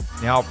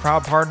now a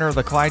proud partner of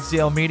the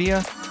Clydesdale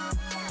Media.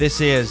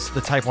 This is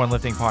the Type 1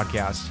 Lifting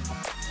Podcast.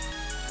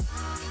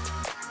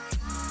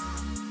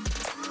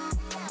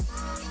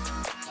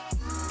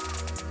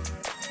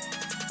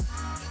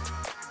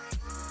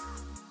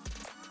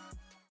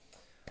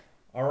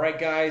 All right,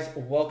 guys,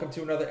 welcome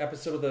to another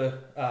episode of the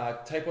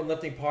Type 1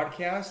 Lifting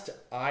Podcast.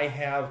 I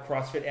have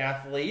CrossFit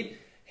athlete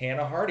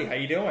Hannah Hardy. How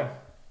you doing?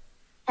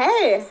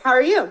 Hey, how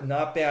are you?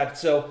 Not bad.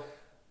 So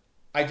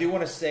I do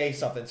want to say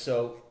something.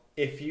 So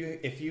if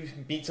you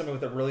meet someone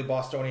with a really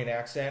Bostonian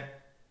accent,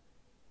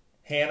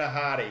 Hannah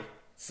Hardy.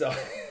 So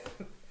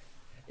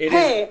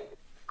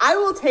I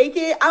will take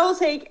it.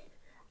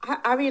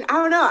 I mean, I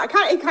don't know. It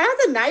kind of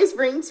has a nice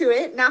ring to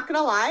it. Not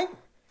gonna lie,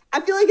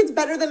 I feel like it's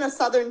better than a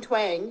Southern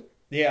twang.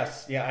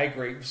 Yes, yeah, I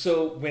agree.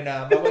 So when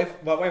my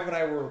wife and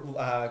I were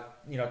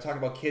talking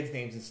about kids'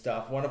 names and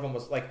stuff, one of them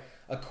was like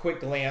a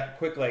quick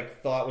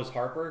thought was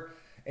Harper.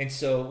 And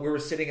so we were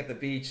sitting at the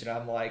beach, and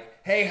I'm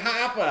like, "Hey,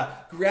 Harper,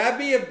 grab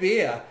me a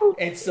beer."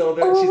 And so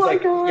she's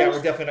like, gosh. "Yeah,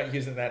 we're definitely not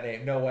using that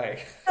name. No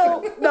way."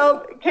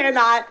 No,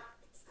 cannot.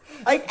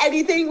 Like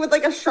anything with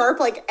like a sharp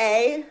like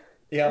A.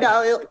 Yeah.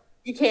 No,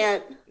 you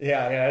can't.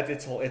 Yeah,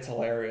 it's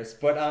hilarious.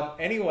 But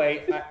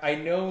anyway, I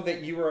know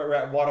that you were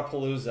at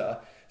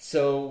Wodapalooza.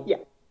 So,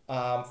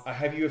 yeah.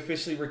 Have you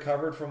officially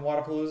recovered from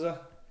Wodapalooza?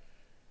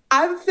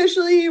 I've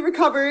officially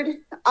recovered.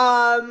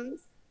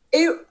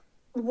 It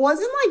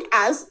wasn't like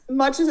as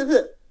much of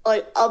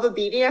a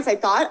beating as I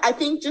thought. I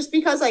think just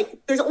because like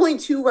there's only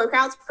 2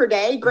 workouts per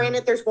day.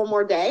 Granted, there's one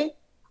more day,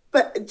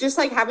 but just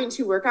like having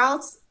 2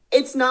 workouts,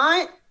 it's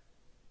not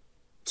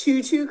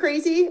too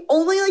crazy.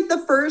 Only like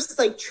the first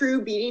like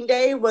true beating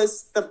day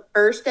was the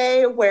first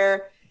day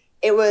where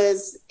it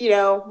was,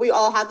 we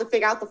all had to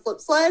figure out the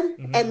flip sled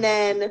and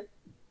then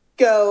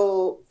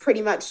go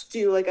pretty much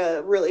do like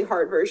a really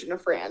hard version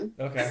of Fran.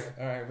 Okay.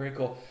 All right. Very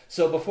cool.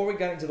 So before we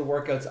got into the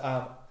workouts,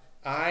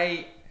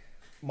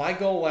 my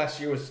goal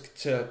last year was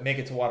to make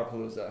it to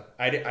Wodapalooza.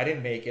 I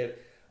didn't make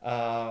it.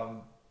 I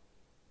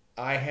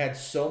had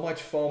so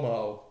much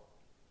FOMO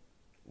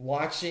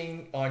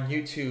watching on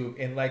YouTube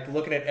and like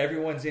looking at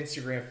everyone's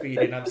Instagram feed,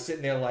 and I'm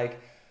sitting there like,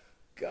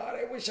 God,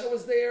 I wish I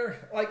was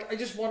there. Like, I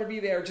just want to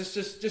be there. Just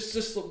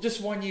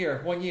 1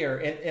 year.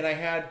 And I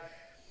had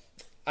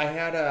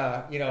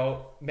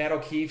Matt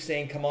O'Keefe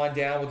saying, "Come on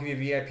down, we'll give you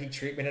VIP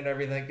treatment and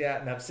everything like that."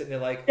 And I'm sitting there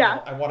like, yeah.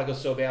 I want to go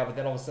so bad, but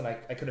then all of a sudden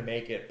I couldn't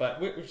make it,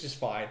 which is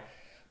fine.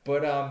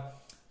 But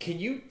can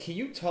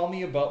you tell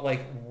me about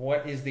like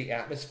what is the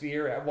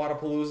atmosphere at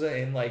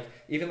Wodapalooza and like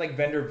even like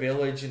Vendor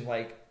Village and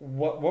like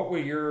what were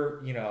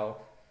your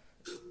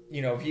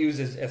views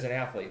as an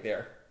athlete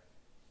there?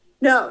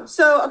 No.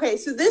 So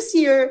this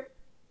year,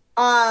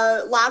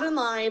 Loud and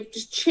Live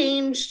just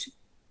changed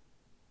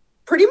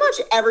pretty much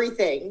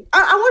everything.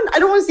 I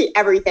don't want to say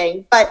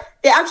everything, but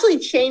they actually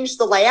changed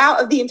the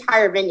layout of the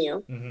entire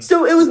venue. Mm-hmm.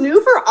 So it was new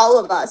for all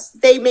of us.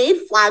 They made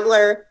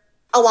Flagler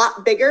a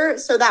lot bigger,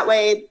 so that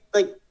way,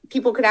 like,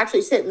 people could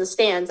actually sit in the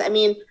stands. I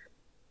mean,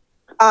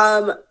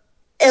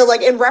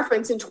 in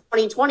reference in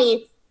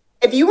 2020,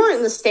 if you weren't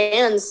in the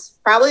stands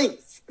probably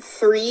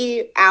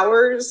 3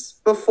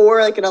 hours before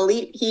like an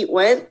elite heat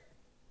went,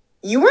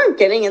 you weren't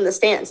getting in the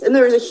stands, and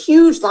there was a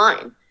huge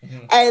line.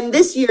 Mm-hmm. And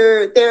this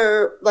year,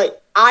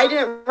 I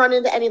didn't run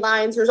into any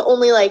lines. There's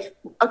only like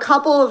a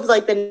couple of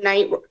like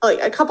night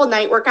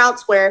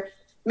workouts where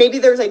maybe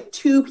there's like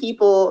 2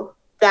 people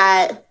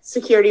that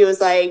security was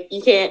like,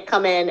 you can't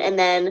come in. And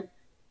then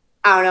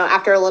I don't know,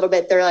 after a little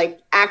bit, they're like,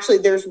 actually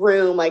there's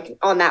room like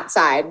on that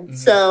side. Mm-hmm.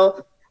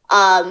 So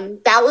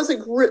that was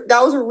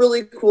a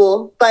really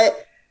cool,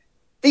 but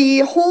the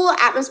whole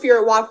atmosphere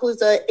at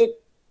Wodapalooza,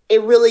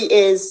 it really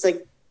is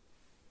like,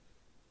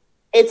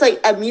 it's like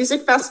a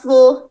music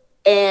festival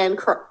and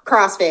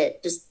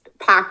CrossFit just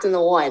packed into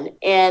one.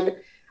 And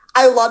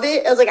I love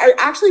it. I was like, I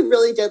actually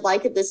really did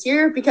like it this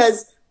year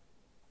because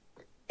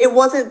there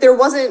wasn't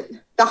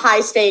the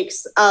high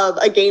stakes of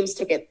a games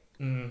ticket.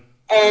 Mm-hmm.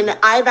 And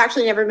I've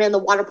actually never been to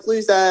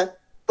Wodapalooza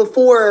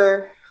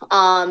before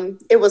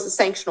it was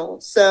a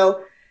sanctional.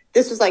 So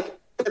this was like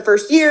the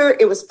first year.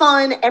 It was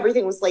fun.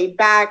 Everything was laid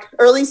back,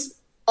 or at least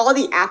all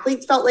the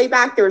athletes felt laid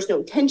back. There was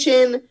no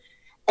tension.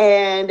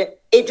 And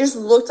it just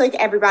looked like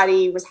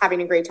everybody was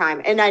having a great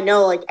time. And I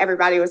know like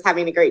everybody was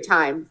having a great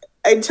time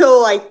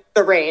until like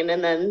the rain.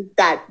 And then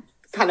that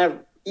kind of,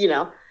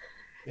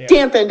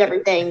 dampened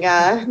everything.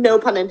 No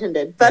pun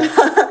intended. But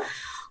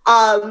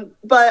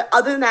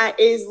other than that,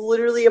 it is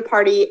literally a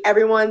party.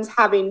 Everyone's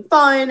having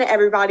fun.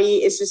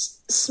 Everybody is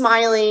just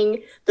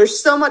smiling. There's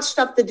so much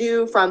stuff to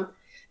do, from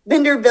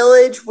Vendor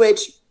Village,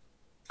 which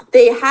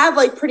they have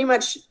like pretty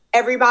much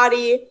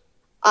everybody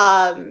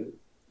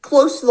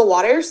close to the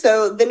water.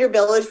 So Vendor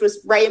Village was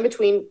right in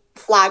between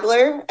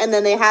Flagler, and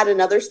then they had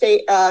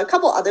a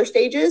couple other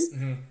stages,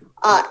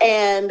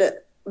 and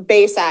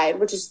Bayside,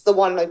 which is the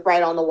one like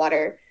right on the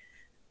water.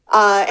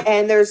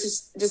 And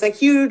there's just a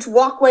huge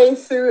walkway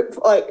through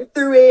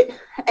it.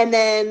 And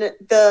then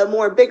the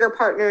more bigger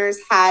partners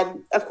had,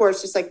 of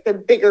course, just like the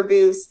bigger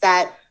booths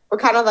that were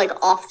kind of like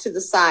off to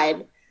the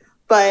side.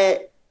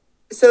 But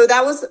so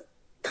that was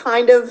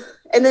kind of,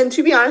 and then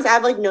to be honest, I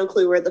have like no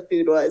clue where the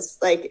food was.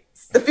 Like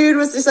the food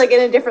was just like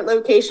in a different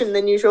location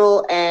than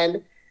usual.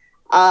 And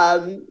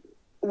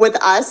with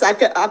us, I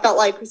felt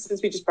like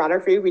since we just brought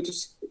our food,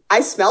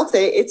 I smelt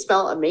it. It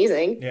smelled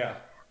amazing. Yeah.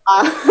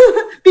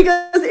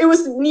 Because it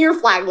was near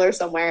Flagler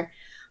somewhere,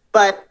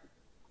 but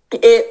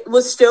it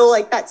was still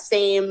like that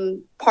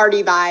same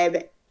party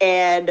vibe,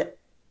 and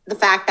the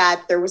fact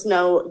that there was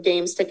no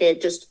games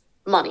ticket, just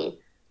money,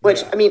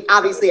 which I mean,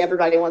 obviously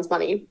everybody wants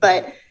money,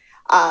 but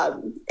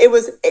it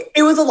was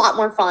a lot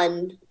more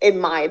fun in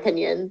my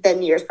opinion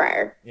than years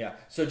prior. Yeah.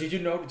 So did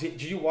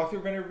you walk through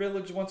Renner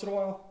Village once in a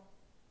while?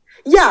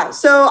 Yeah.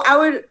 So I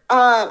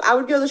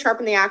would go to the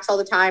Sharpen the Axe all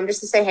the time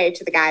just to say hey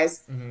to the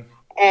guys. Mm-hmm.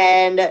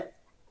 And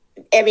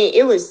I mean,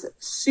 it was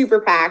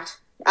super packed.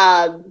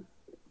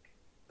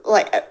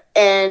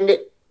 And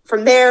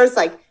from there, it's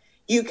like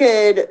you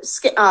could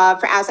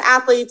for as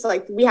athletes,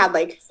 like we had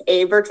like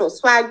a virtual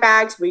swag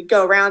bag, so we'd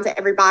go around to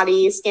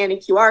everybody, scan a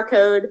QR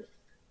code,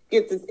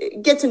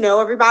 get to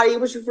know everybody,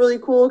 which is really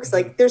cool because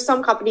like there's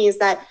some companies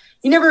that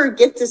you never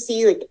get to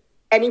see like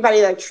anybody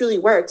that truly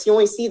works. You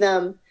only see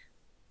them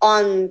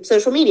on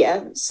social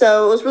media,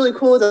 so it was really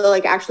cool to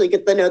like actually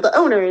get to know the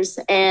owners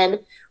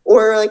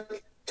or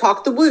like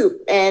talk to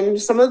Whoop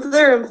and some of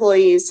their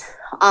employees,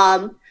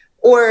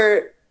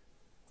 or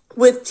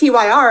with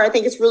TYR, I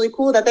think it's really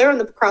cool that they're in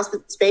the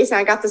CrossFit space, and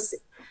I got to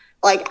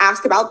like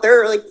ask about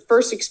their like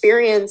first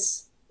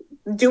experience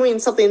doing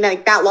something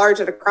like that large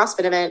at a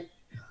CrossFit event.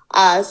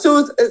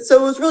 So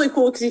it was really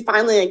cool because you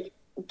finally like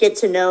get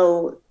to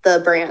know the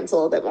brands a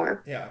little bit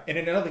more. Yeah, and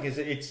another thing is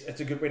it's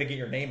a good way to get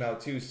your name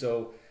out too.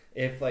 So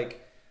if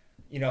like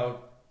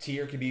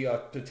Tier could be a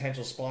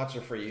potential sponsor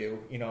for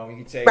you. You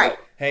could say, right.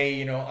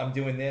 Hey, I'm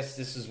doing this.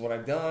 This is what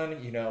I've done.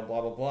 Blah,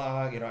 blah,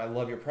 blah. I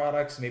love your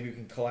products. Maybe we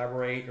can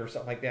collaborate or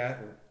something like that.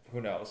 Or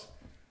who knows?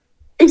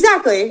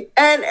 Exactly.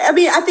 And I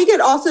mean, I think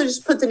it also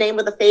just puts a name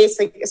with a face,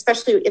 like,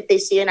 especially if they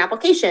see an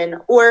application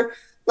or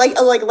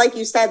like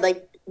you said,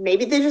 like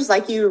maybe they just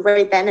like you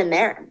right then and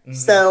there. Mm-hmm.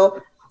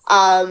 So,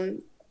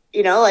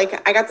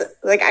 like I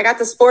got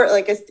to sport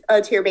like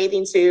a Tier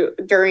bathing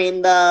suit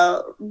during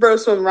the row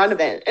swim run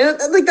event, and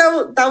like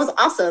that was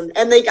awesome.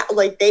 And they got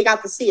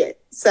to see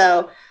it.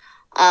 So,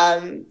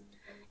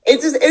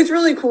 it's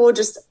really cool.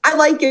 Just I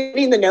like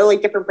getting to know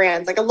like different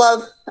brands. Like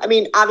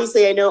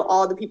obviously I know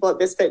all the people at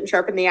Misfit and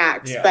Sharpen the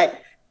Axe, but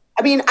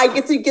I mean I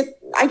get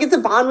to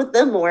bond with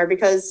them more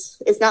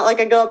because it's not like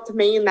I go up to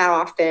Maine that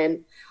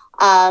often,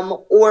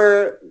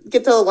 or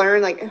get to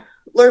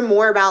learn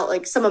more about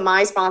like some of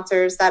my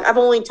sponsors that I've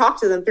only talked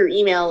to them through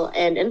email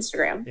and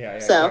Instagram. Yeah,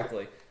 so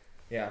exactly.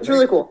 Yeah, it's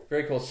really cool.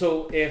 Very cool.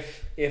 So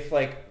if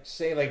like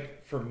say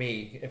like for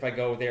me, if I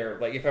go there,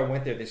 like if I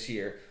went there this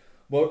year,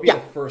 what would be the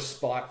first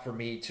spot for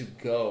me to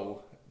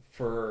go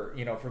for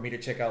me to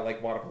check out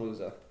like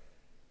Wodapalooza?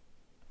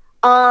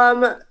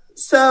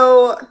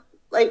 So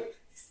like,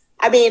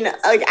 I mean,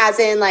 like as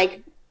in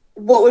like,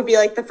 what would be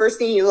like the first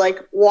thing you like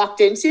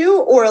walked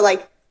into, or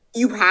like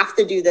you have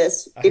to do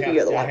this if you go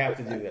to the Wodapalooza? I have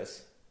to do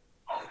this.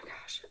 Oh my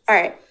gosh. All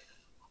right.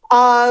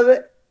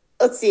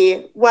 Let's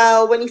see.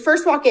 Well, when you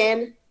first walk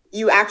in,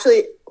 you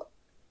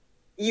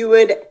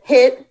would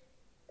hit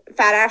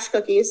Fat Ash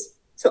cookies.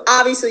 So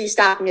obviously you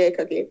stop and get a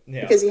cookie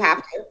because you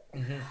have to.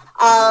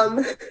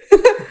 Mm-hmm.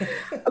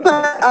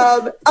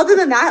 But other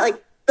than that,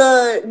 like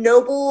the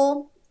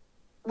Noble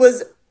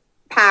was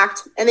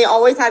packed and they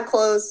always had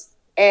clothes,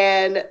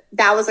 and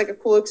that was like a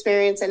cool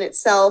experience in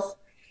itself.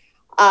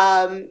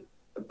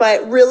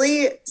 But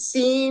really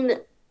seeing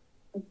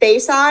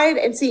Bayside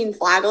and seeing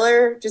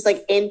Flagler just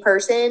like in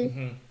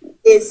person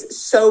is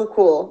so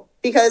cool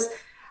because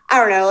I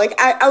don't know, like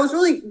I was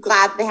really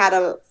glad they had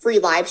a free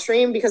live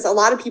stream because a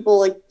lot of people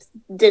like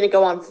didn't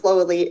go on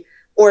Flow Elite,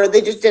 or they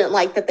just didn't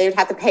like that they'd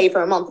have to pay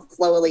for a month of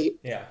Flow Elite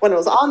when it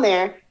was on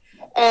there.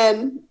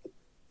 And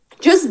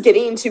just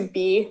getting to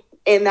be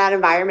in that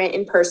environment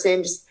in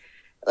person, just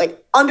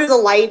like under the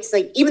lights,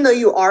 like even though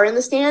you are in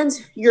the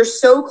stands, you're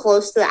so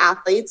close to the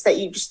athletes that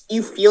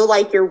you feel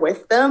like you're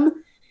with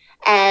them.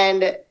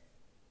 And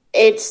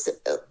I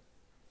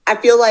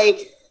feel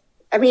like,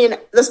 I mean,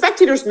 the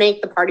spectators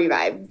make the party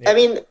vibe. Yeah. I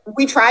mean,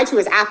 we try to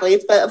as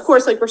athletes, but of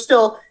course, like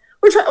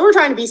we're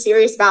trying to be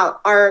serious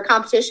about our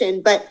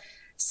competition, but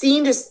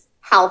seeing just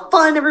how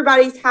fun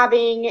everybody's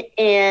having,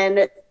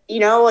 and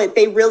like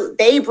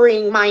they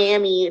bring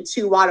Miami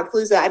to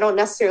Wodapalooza. I don't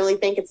necessarily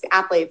think it's the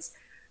athletes.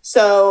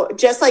 So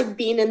just like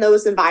being in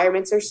those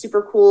environments are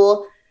super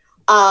cool.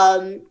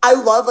 I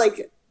love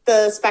like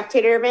the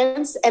spectator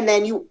events, and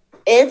then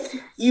if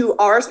you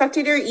are a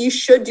spectator, you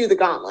should do the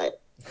gauntlet.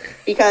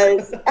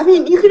 Because, I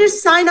mean, you can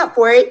just sign up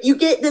for it. You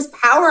get this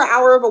power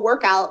hour of a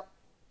workout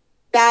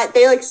that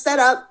they like set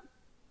up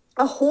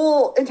a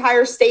whole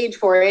entire stage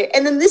for it.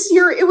 And then this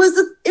year it was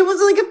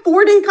like a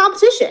 4-day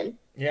competition.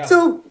 Yeah.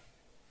 So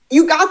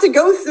you got to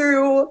go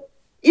through,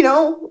 you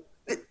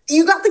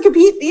got to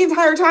compete the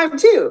entire time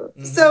too.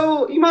 Mm-hmm.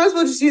 So you might as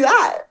well just do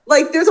that.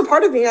 Like there's a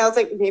part of me that was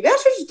like, maybe I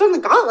should have just done the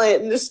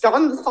gauntlet and just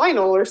done the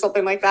final or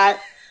something like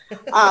that.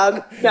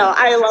 No,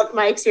 I loved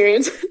my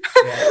experience.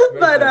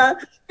 Yeah,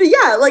 But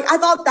yeah, like I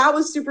thought that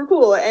was super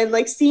cool, and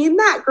like seeing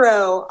that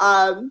grow.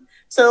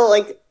 So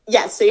like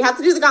yes, so you have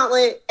to do the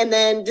gauntlet, and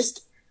then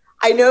just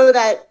I know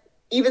that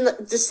even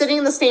just sitting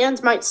in the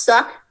stands might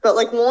suck, but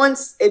like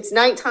once it's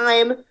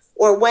nighttime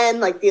or when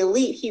like the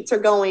elite heats are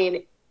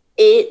going,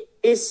 it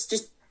is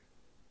just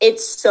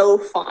it's so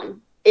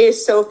fun. It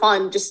is so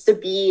fun just to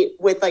be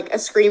with like a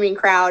screaming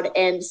crowd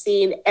and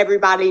seeing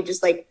everybody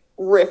just like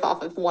riff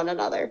off of one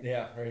another.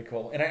 Yeah, very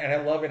cool. And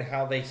I love it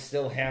how they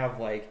still have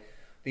like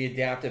the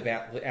adaptive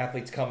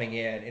athletes coming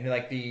in, and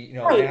like the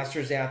Right.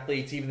 masters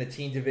athletes, even the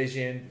teen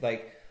division,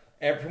 like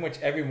pretty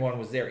much everyone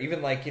was there.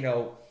 Even like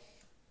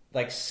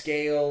like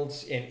scaled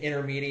and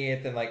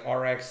intermediate and like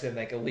RX and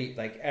like elite,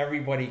 like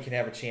everybody can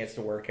have a chance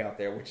to work out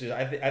there, which is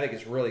I think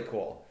is really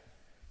cool.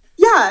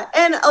 Yeah,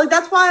 and like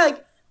that's why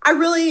like I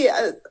really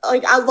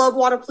like I love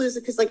Wodapalooza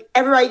because like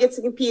everybody gets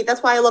to compete.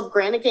 That's why I love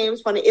Granite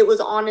Games when it was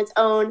on its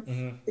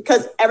own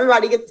because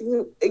everybody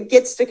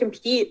gets to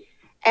compete.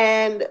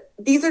 And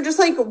these are just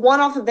like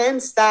one-off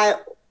events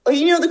that like,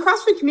 the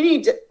CrossFit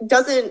community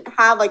doesn't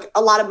have like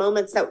a lot of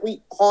moments that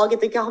we all get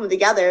to come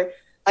together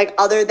like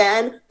other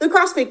than the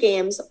CrossFit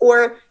Games,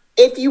 or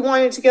if you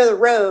wanted to go to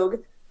Rogue.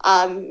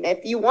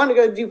 If you want to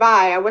go to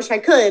Dubai, I wish I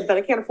could, but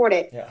I can't afford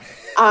it. Yeah.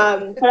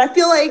 But I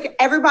feel like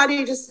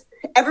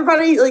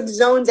everybody like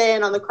zones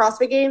in on the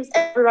CrossFit Games.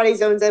 Everybody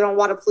zones in on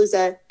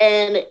Wodapalooza,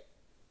 and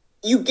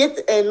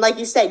like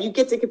you said, you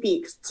get to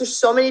compete. There's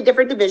so many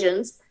different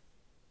divisions.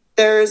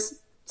 There's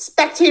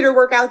spectator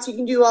workouts you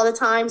can do all the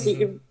time, so you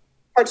can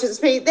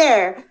participate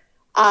there.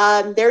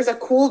 There's a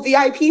cool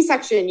VIP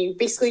section. You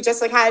basically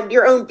just like had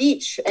your own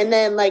beach, and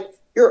then like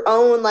your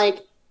own like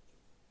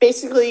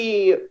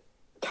basically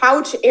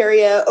couch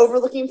area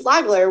overlooking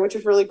Flagler, which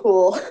is really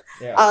cool.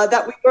 Yeah.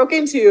 That we broke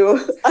into,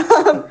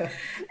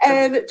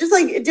 and just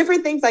like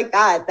different things like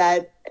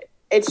that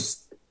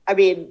it's I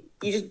mean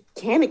you just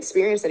can't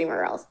experience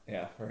anywhere else.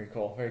 Yeah, very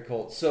cool, very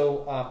cool.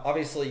 So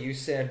obviously you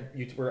said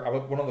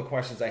one of the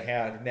questions I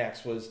had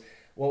next was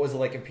what was it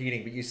like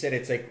competing, but you said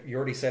it's like you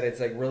already said it's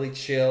like really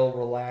chill,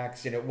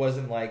 relaxed, and it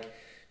wasn't like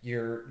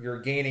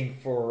you're gaining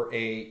for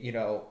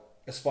a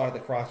spot at the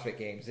CrossFit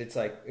Games. It's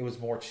like it was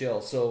more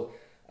chill. So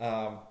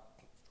other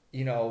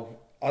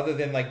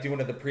than like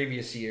doing it the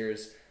previous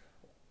years,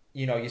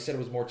 you said it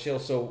was more chill.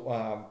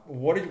 So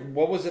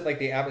what was it like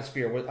the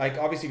atmosphere? Was like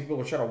obviously people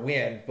were trying to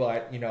win,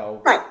 but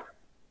Right.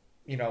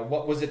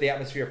 what was it the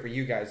atmosphere for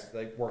you guys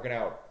like working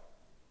out?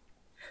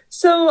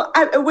 So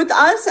with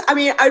us, I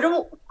mean, I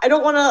don't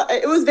want to.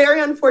 It was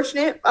very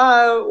unfortunate.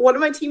 One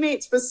of my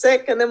teammates was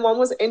sick, and then one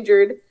was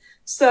injured.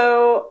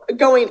 So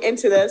going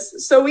into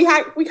this, so we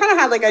kind of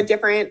had like a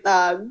different.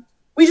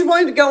 We just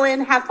wanted to go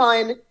in, have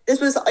fun.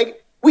 This was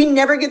like we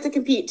never get to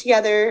compete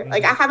together.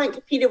 Like I haven't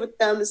competed with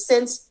them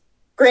since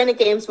Granite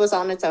Games was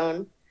on its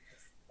own,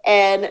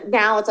 and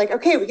now it's like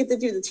okay, we get to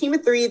do the team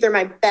of 3. They're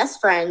my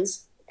best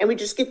friends, and we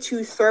just get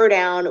to throw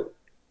down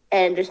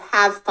and just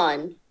have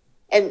fun.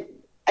 And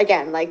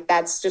again, like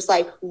that's just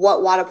like what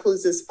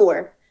Wodapalooza is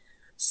for.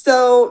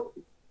 So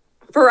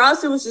for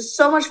us, it was just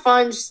so much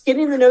fun just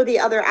getting to know the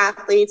other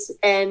athletes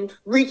and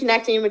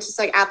reconnecting with just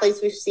like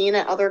athletes we've seen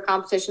at other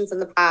competitions in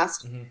the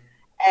past,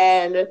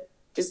 and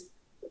just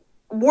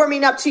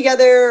warming up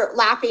together,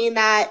 laughing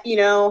that,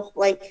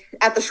 like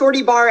at the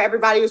shorty bar,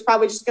 everybody was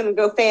probably just going to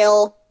go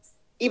fail,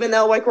 even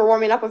though like we're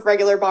warming up with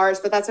regular bars,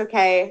 but that's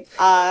okay.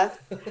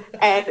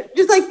 And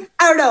just like,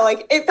 I don't know,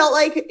 like it felt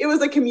like it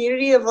was a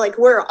community of like,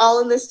 we're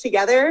all in this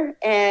together.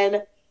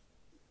 And,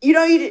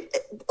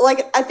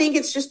 I think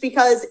it's just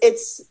because it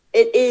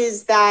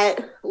is that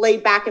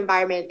laid back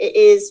environment. It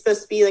is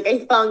supposed to be like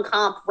a fun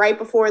comp right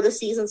before the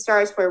season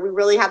starts where we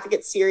really have to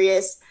get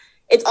serious.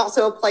 It's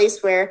also a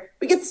place where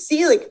we get to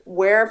see like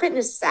where our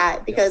fitness is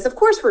at, because of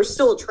course we're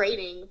still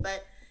training,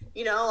 but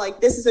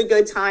like this is a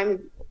good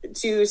time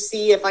to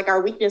see if like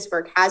our weakness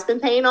work has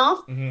been paying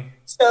off.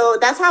 So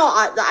that's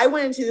how I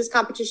went into this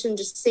competition,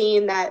 just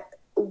seeing that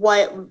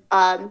what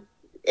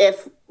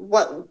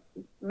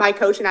my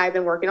coach and I have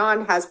been working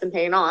on has been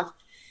paying off,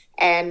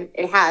 and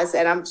it has.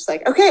 And I'm just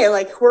like, okay,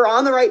 like we're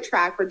on the right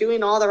track. We're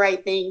doing all the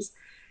right things.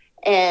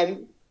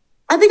 And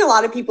I think a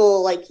lot of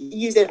people like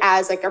use it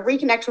as like a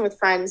reconnection with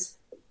friends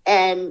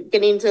and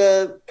getting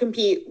to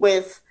compete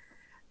with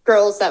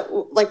girls that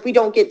like we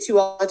don't get to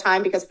all the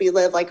time because we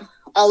live like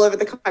all over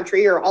the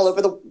country or all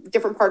over the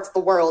different parts of the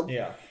world.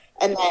 Yeah.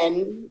 And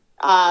then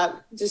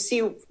just see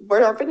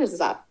where our fitness is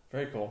at.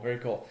 Very cool. Very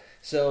cool.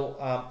 So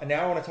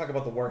now I want to talk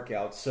about the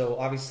workout. So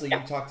obviously you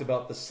talked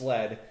about the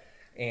sled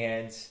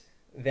and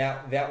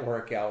that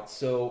workout.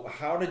 So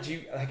how do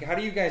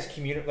you guys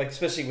communicate, like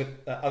especially with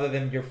other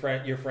than your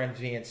friend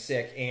being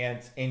sick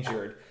and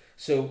injured?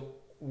 So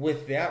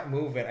with that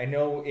movement, I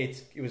know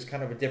it was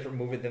kind of a different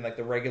movement than like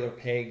the regular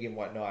peg and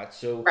whatnot.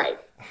 So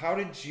how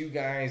do you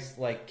guys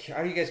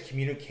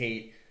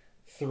communicate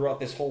throughout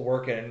this whole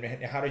workout,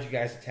 and how did you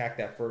guys attack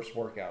that first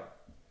workout?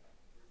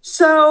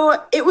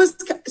 So it was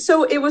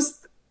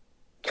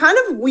kind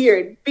of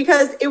weird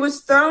because it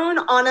was thrown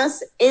on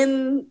us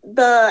in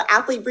the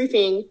athlete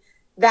briefing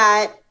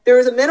that there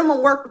was a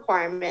minimum work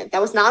requirement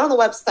that was not on the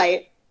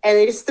website, and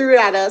they just threw it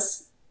at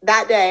us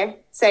that day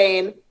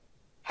saying,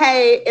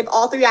 hey, if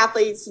all 3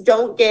 athletes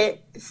don't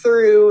get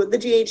through the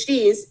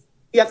GHDs,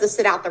 you have to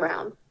sit out the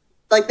round,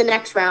 like the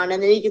next round,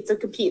 and then you get to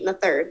compete in the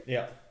third.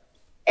 Yeah.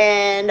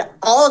 And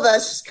all of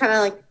us just kind of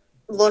like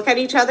look at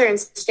each other and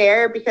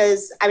stare,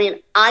 because I mean,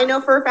 I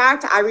know for a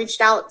fact I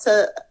reached out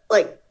to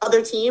like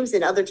other teams,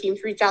 and other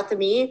teams reached out to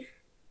me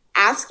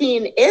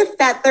asking if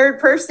that third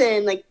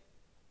person like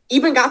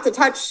even got to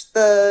touch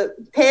the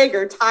pig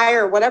or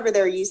tire or whatever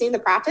they're using to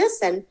practice.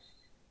 And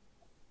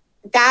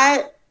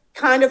that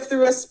kind of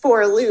threw us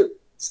for a loop.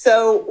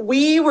 So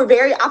we were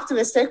very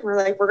optimistic. We're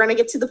like, we're going to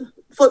get to the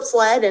flip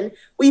sled, and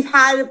we've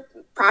had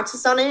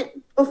practice on it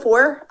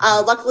before.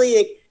 Luckily,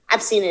 like,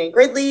 I've seen it in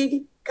grid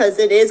league because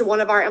it is one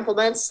of our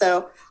implements.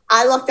 So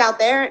I lucked out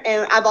there,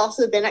 and I've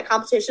also been at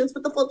competitions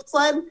with the flip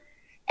sled,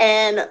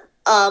 and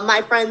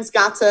my friends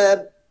got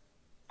to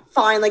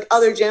find like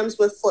other gyms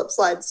with flip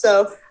sleds.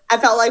 So I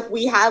felt like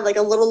we had like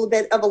a little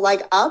bit of a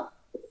leg up,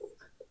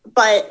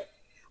 but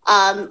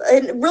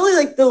and really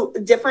like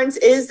the difference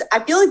is I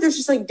feel like there's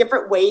just like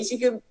different ways you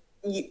can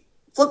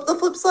flip the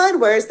flip sled,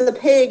 whereas the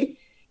pig,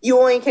 you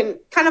only can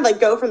kind of like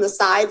go from the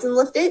sides and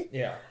lift it.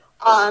 Yeah.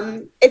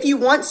 If you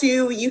want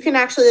to, you can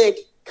actually like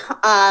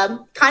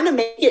kind of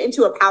make it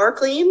into a power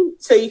clean.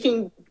 So you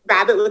can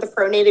grab it with a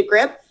pronated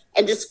grip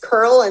and just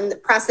curl and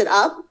press it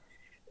up.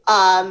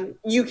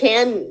 You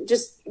can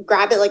just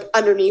grab it like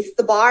underneath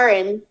the bar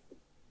and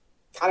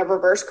kind of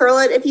reverse curl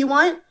it if you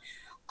want.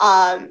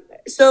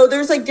 So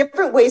there's like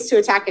different ways to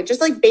attack it,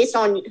 just like based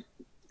on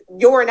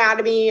your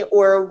anatomy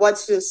or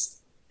what's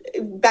just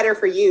better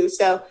for you.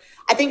 So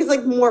I think it's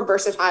like more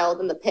versatile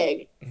than the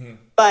pig. Mm-hmm.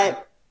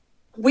 But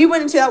we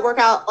went into that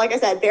workout, like I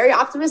said, very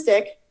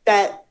optimistic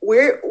that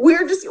we're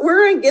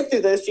going to get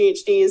through those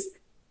GHDs,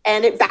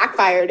 and it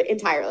backfired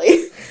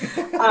entirely.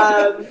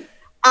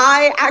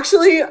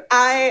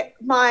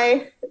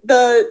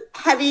 The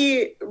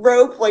heavy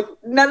rope, like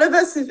none of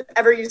us have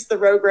ever used the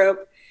rogue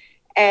rope,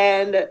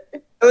 and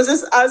it was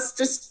just us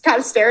just kind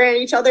of staring at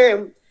each other.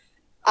 And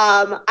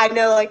I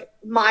know like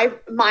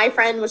my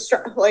friend was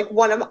like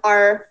one of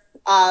our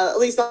at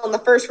least on the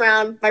first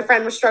round, my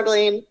friend was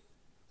struggling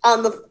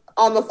on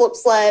the flip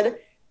sled.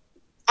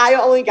 I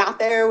only got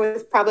there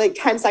with probably like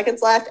 10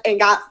 seconds left and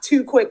got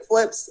 2 quick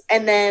flips,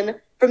 and then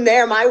from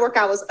there my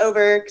workout was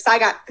over because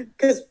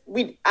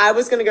I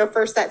was going to go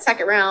first that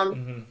second round.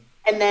 Mm-hmm.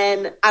 And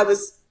then I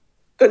was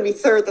going to be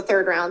third the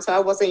third round, so I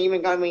wasn't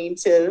even going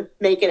to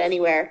make it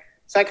anywhere.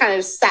 So I kind of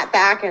just sat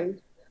back and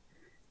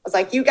I was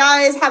like, you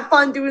guys have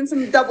fun doing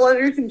some double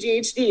unders and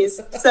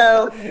GHDs.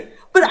 So,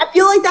 but I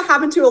feel like that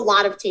happened to a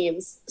lot of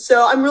teams.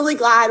 So I'm really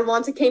glad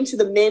once it came to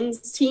the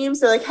men's teams,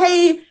 they're like,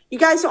 hey, you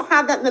guys don't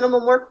have that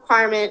minimum work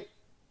requirement,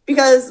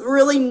 because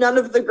really none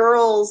of the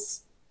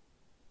girls,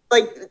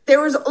 like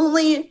there was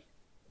only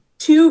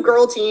 2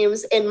 girl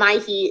teams in my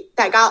heat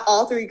that got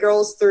all 3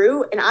 girls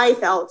through, and I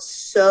felt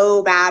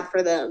so bad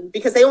for them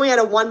because they only had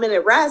a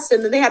 1-minute rest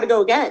and then they had to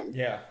go again.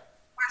 Yeah.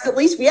 Whereas at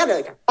least we had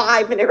like a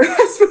 5-minute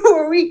rest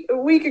before we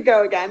could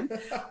go again,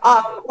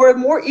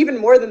 or even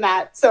more than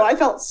that. So I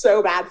felt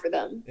so bad for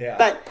them. Yeah.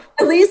 But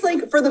at least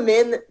like for the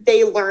men,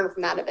 they learned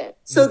from that event.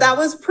 So that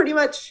was pretty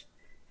much.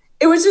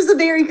 It was just a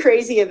very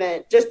crazy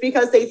event, just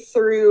because they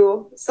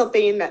threw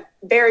something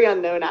very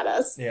unknown at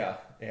us. Yeah,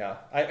 yeah.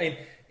 I mean.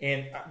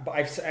 And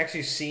I've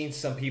actually seen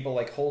some people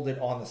like hold it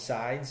on the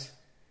sides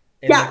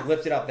and like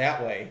lift it up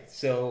that way.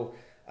 So,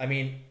 I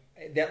mean,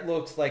 that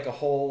looks like a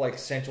whole like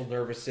central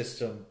nervous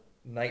system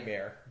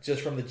nightmare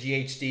just from the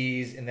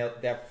GHDs and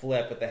that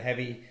flip with the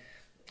heavy,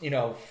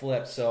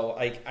 flip. So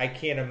I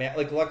can't imagine.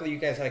 Like, luckily you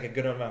guys had like a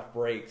good enough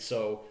break,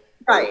 so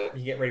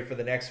you get ready for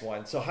the next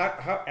one. So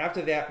how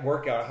after that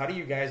workout, how do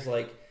you guys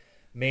like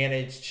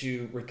manage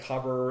to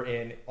recover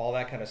and all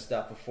that kind of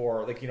stuff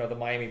before like the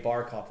Miami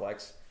Bar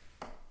Complex?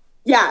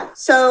 Yeah.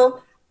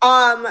 So,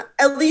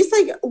 at least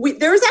like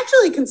there was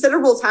actually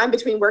considerable time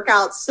between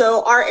workouts.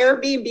 So our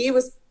Airbnb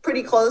was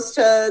pretty close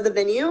to the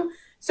venue.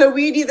 So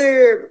we'd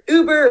either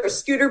Uber or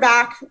scooter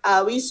back.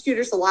 We use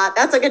scooters a lot.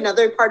 That's like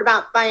another part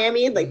about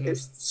Miami. Like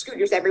there's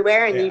scooters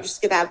everywhere and you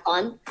just get to have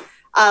fun.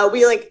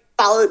 We like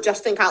followed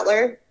Justin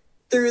Cutler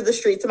through the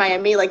streets of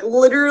Miami, like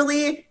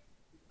literally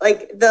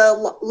like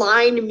the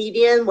line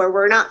median where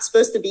we're not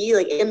supposed to be,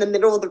 like in the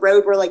middle of the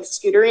road, we're like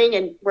scootering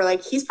and we're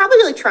like, he's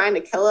probably like trying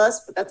to kill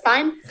us, but that's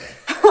fine.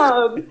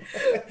 But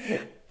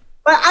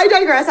I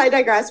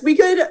digress. We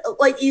could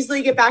like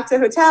easily get back to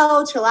the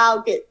hotel, chill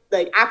out, get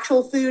like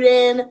actual food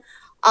in.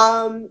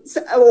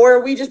 Or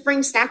we just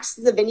bring snacks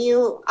to the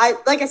venue. I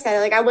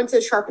went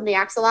to Sharpen the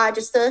Axe a lot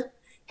just to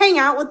hang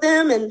out with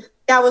them. And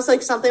that was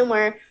like something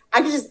where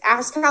I could just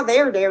ask how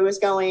their day was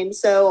going.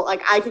 So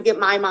like I could get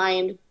my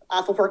mind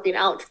off of working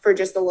out for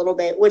just a little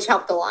bit, which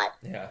helped a lot.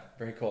 Yeah,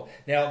 very cool.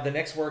 Now the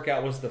next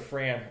workout was the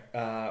Fran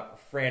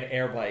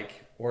air bike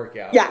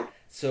workout. Yeah.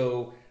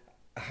 So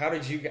how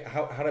did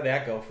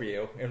that go for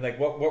you? And like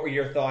what were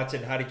your thoughts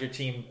and how did your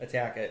team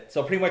attack it?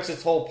 So pretty much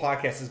this whole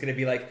podcast is going to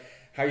be like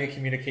how you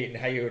communicate and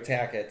how you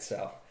attack it.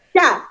 So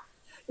yeah.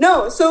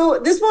 No, so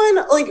this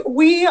one, like,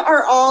 we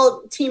are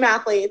all team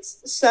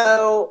athletes.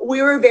 So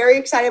we were very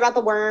excited about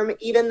the worm,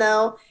 even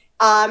though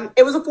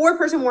it was a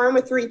 4-person worm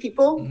with 3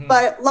 people. Mm-hmm.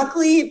 But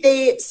luckily,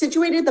 they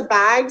situated the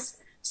bags.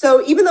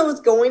 So even though it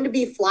was going to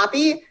be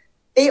floppy,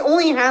 they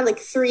only had like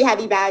 3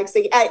 heavy bags.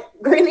 Like, at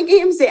Granite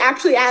Games, they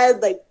actually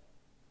had like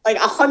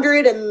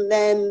 100 and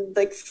then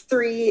like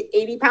 3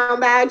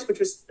 80-pound bags, which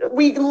was,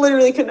 we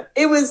literally couldn't,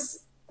 it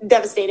was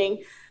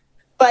devastating.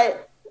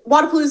 But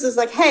Wodapalooza is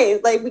like,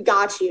 hey, like, we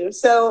got you.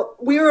 So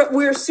we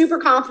were super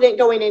confident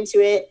going into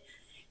it.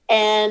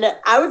 And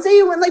I would say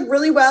it went like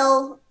really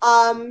well.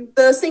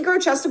 The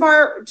synchro chest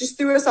bar just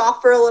threw us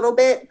off for a little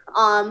bit.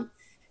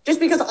 Just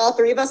because all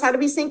 3 of us had to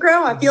be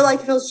synchro. I feel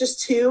like if it was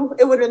just 2,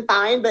 it would have been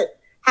fine. But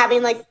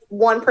having like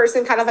one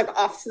person kind of like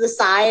off to the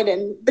side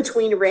and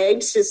between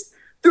rigs just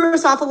threw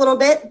us off a little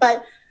bit.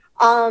 But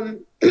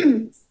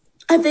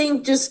I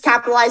think just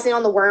capitalizing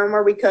on the worm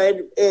where we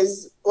could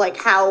is like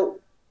how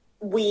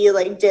we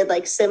like did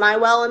like semi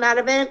well in that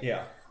event.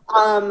 Yeah.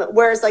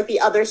 Whereas like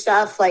the other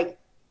stuff, like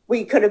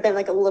we could have been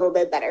like a little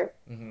bit better.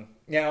 Mm-hmm.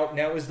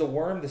 Now is the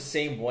worm the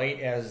same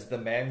weight as the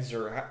men's,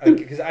 or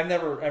because I've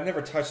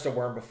never touched a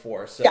worm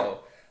before, so yeah.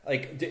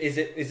 Like is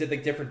it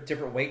like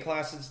different weight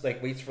classes,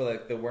 like weights for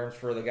like the worms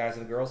for the guys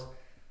and the girls?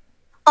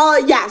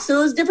 Yeah, so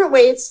it was different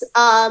weights.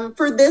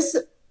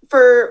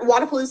 For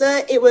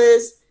Wodapalooza, it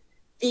was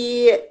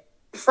the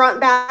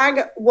front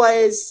bag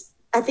was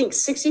I think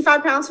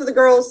 65 pounds for the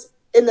girls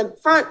in the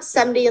front,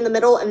 70 in the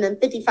middle, and then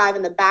 55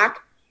 in the back.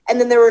 And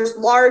then there was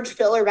large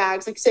filler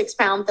bags, like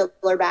 6-pound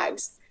filler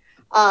bags.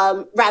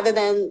 Rather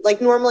than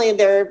like normally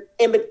the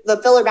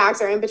filler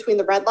bags are in between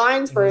the red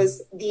lines,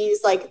 whereas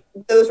these like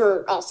those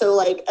were also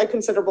like a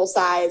considerable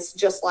size,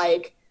 just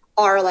like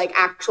our like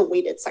actual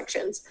weighted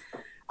sections.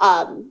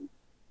 And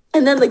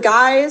then the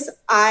guys,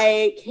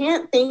 I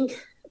can't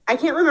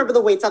remember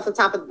the weights off the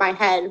top of my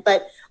head,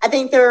 but I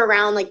think they're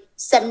around like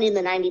 70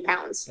 to 90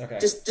 pounds,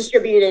 just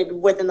distributed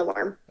within the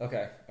worm.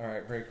 Okay. All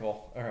right. Very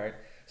cool. All right.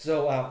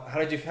 So how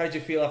did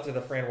you feel after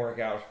the Fran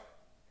workout?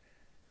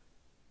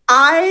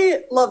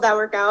 I love that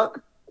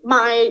workout.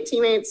 My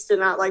teammates did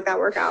not like that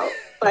workout,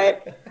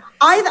 but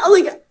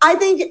I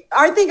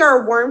think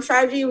our worm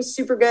strategy was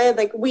super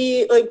good.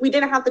 We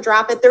didn't have to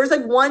drop it. There was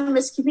like one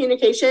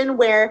miscommunication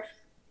where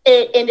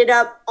it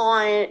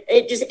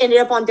just ended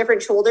up on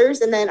different shoulders.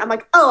 And then I'm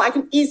like, oh, I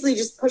can easily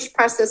just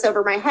press this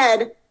over my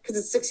head because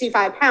it's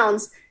 65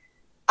 pounds.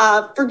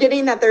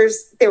 Forgetting that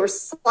there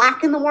was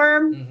slack in the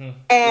worm.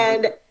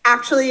 And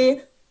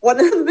actually one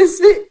of the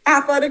Misfit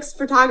Athletics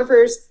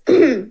photographers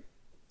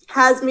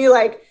has me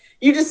like,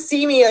 you just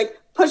see me like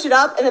push it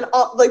up and then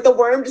like the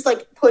worm just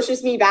like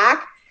pushes me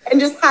back and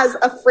just has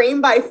a frame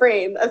by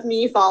frame of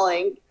me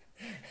falling.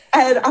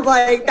 And I'm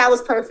like, that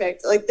was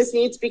perfect. Like, this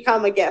needs to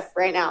become a GIF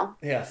right now.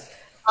 Yes.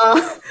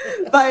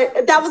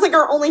 But that was like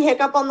our only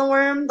hiccup on the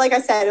worm. Like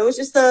I said, it was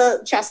just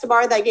the chest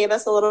bar that gave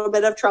us a little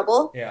bit of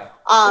trouble. Yeah.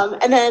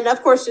 And then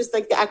of course, just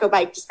like the echo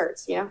bike just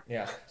hurts, you know?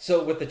 Yeah.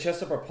 So with the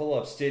chest bar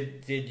pull-ups,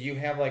 did you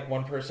have like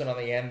one person on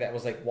the end that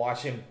was like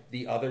watching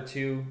the other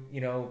two,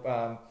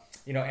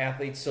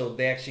 athletes, so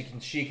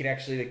she can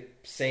actually like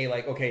say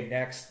like, okay,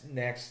 next,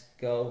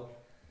 go?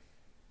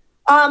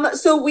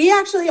 So we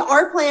actually,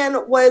 our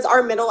plan was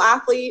our middle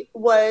athlete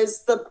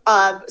was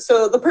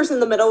so the person in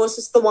the middle was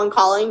just the one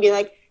calling, being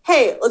like,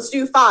 hey, let's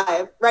do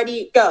 5,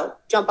 ready, go,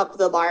 jump up to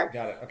the bar.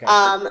 Got it. Okay.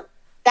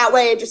 That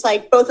way, just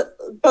like both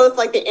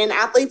like the in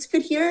athletes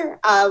could hear.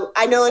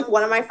 I know like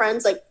one of my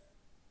friends, like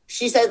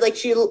she said like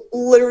she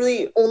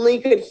literally only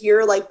could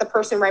hear like the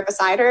person right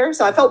beside her.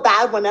 So I felt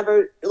bad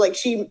whenever like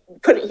she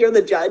couldn't hear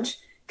the judge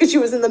because she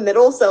was in the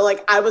middle. So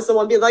like I was the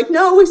one being like,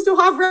 no, we still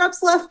have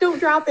reps left, don't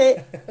drop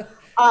it.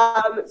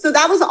 So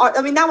that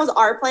was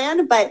our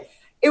plan, but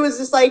it was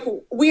just like,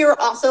 we were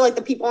also like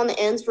the people on the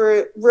ends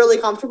were really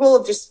comfortable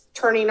of just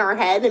turning our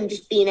head and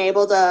just being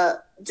able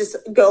to just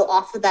go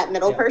off of that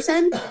middle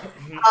person.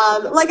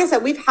 Like I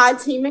said, we've had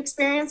team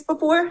experience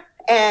before.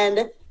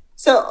 And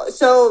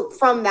so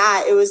from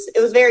that, it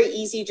was very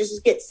easy just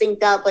to get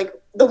synced up. Like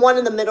the one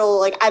in the middle,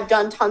 like I've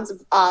done tons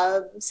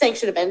of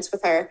sanctioned events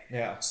with her.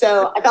 Yeah.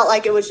 So I felt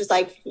like it was just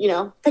like,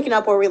 picking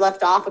up where we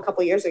left off a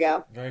couple years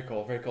ago. Very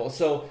cool. Very cool.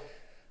 So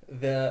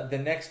the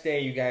next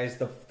day, you guys,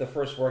 the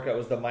first workout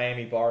was the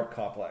Miami Bar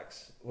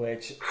Complex,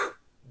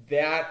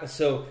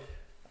 so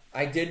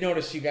I did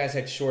notice you guys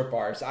had short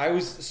bars. I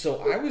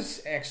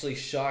was actually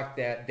shocked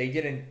that they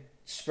didn't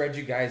spread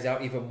you guys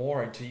out even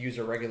more and to use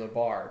a regular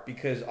bar,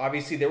 because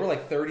obviously there were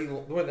like 30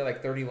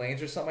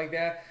 lanes or something like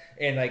that,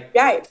 and like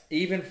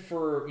even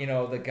for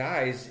the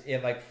guys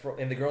and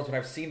the girls, what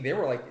I've seen, they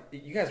were like,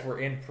 you guys were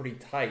in pretty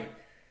tight.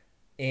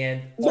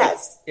 And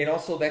and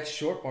also that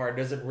short bar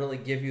doesn't really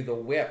give you the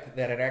whip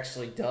that it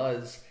actually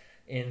does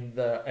in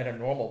a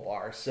normal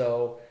bar.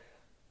 So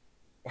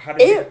how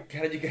did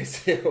you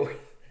guys do?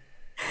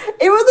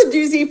 It was a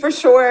doozy for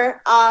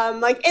sure.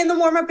 Like in the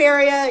warm up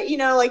area,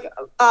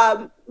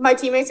 my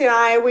teammates and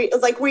I, we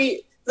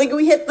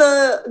hit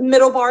the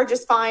middle bar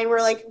just fine.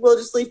 We're like, we'll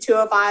just leave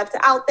 205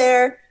 to out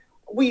there.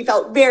 we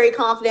felt very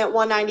confident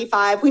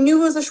 195. We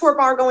knew it was a short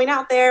bar going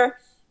out there.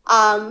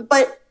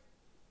 But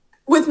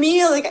with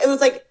me, like, it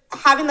was like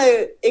having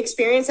the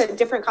experience at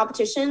different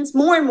competitions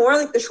more and more,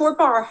 like the short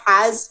bar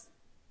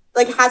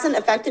hasn't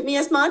affected me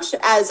as much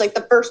as like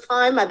the first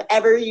time I've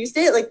ever used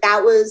it. Like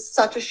that was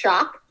such a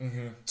shock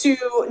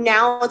to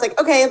now it's like,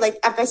 okay, like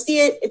if I see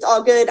it, it's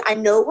all good. I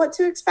know what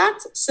to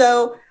expect.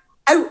 So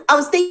I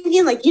was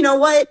thinking like, you know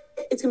what,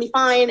 it's gonna be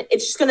fine.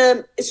 It's just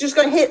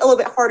gonna hit a little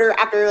bit harder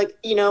after like,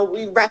 you know,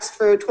 we rest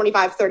for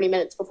 25, 30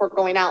 minutes before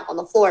going out on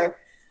the floor.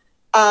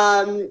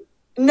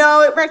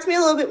 No, it wrecked me a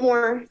little bit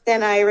more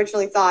than I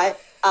originally thought.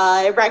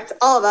 It wrecked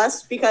all of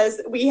us because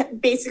we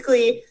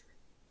basically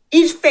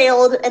each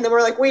failed, and then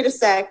we're like, wait a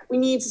sec, we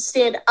need to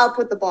stand up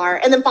with the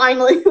bar. And then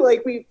finally,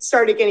 like, we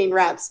started getting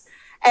reps.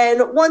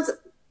 And once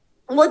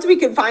we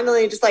could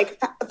finally just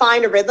like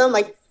find a rhythm,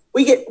 like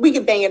we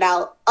could bang it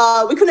out.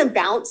 We couldn't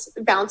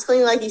bounce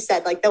clean, like you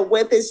said, like the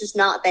whip is just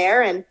not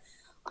there. And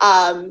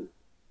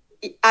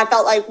I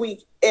felt like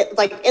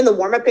like in the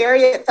warm-up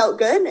area, it felt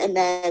good. And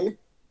then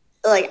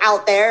like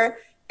out there,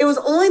 it was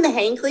only the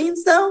hang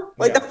cleans though.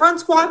 Like the front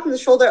squat and the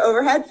shoulder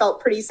overhead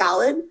felt pretty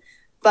solid,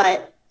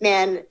 but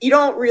man, you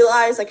don't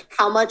realize like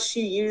how much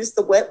you use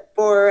the whip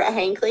for a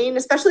hang clean,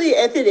 especially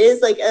if it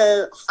is like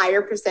a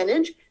higher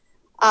percentage.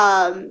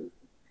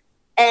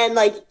 And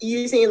like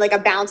using like a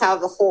bounce out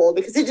of the hole,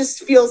 because it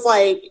just feels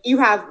like you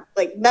have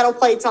like metal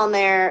plates on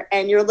there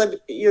and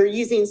you're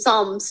using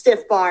some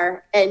stiff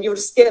bar and you'll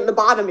just get in the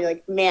bottom. You're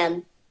like,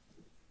 man,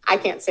 I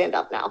can't stand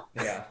up now.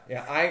 Yeah.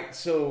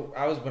 When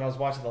I was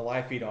watching the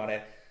live feed on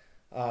it,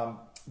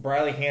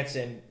 Briley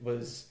Hansen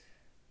was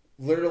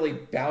literally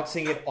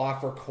bouncing it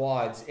off her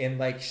quads, and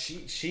like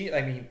she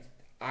I mean,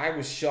 I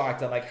was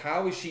shocked. I'm like,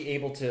 how is she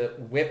able to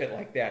whip it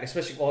like that?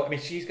 Especially, well, I mean,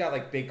 she's got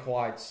like big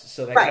quads,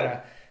 so that kind of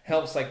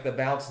helps like the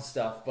bounce and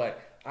stuff.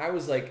 But I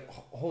was like,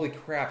 holy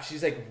crap,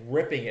 she's like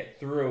ripping it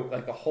through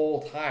like the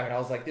whole time, and I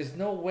was like, there's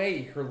no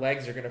way her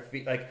legs are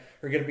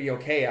gonna be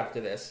okay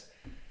after this.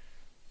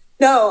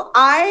 No,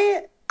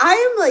 I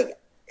am like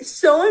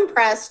so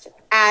impressed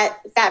at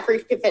that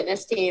Freak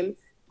Fitness team.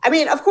 I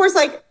mean, of course,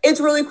 like it's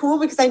really cool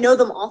because I know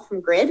them all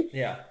from Grid.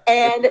 Yeah.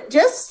 And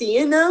just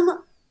seeing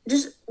them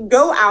just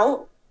go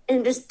out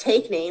and just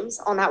take names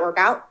on that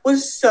workout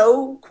was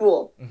so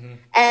cool. Mm-hmm.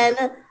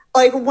 And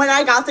like when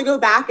I got to go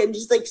back and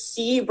just like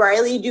see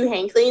Briley do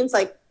hang cleans,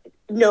 like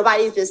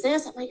nobody's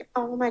business, I'm like,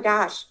 oh my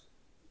gosh,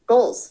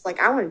 goals. Like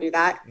I want to do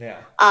that.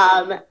 Yeah.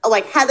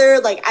 Like Heather,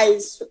 like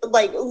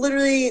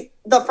literally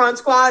the front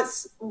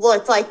squats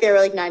looked like they were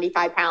like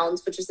 95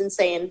 pounds, which is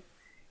insane.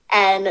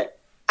 And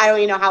I don't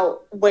even know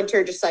how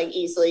Winter just like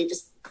easily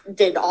just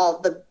did all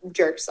the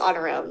jerks on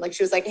her own. Like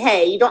she was like,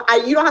 hey, you don't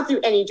have to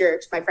do any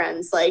jerks, my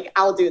friends. Like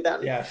I'll do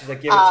them. Yeah. She's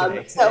like, give it to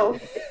me. So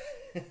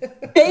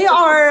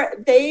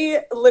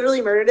they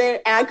literally murdered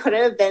it. And I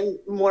couldn't have been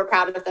more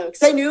proud of them.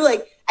 Cause I knew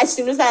like as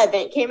soon as that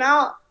event came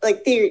out,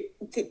 like they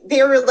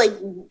were like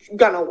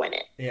gonna win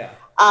it. Yeah.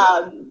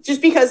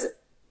 Just because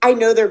I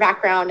know their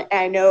background and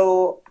I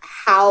know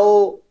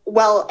how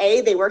well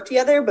they work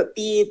together, but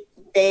B,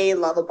 they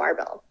love a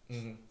barbell.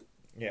 Mm-hmm.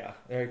 Yeah,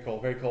 very cool,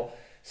 very cool.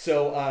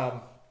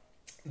 So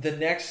the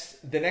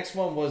next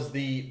one was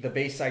the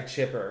Bayside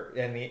Chipper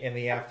in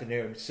the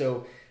afternoon.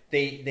 So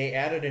they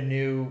added a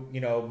new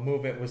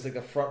movement. It was like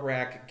the front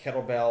rack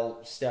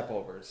kettlebell step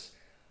overs.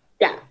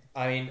 Yeah.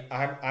 I mean,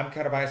 I'm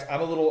kind of biased. I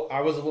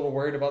was a little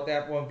worried about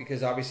that one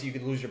because obviously you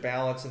could lose your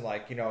balance and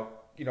like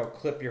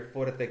clip your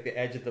foot at like the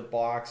edge of the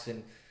box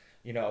and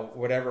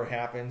whatever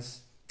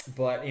happens.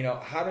 But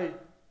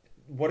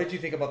what did you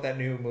think about that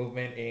new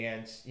movement,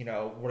 and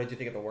what did you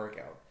think of the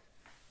workout?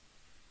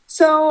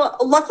 So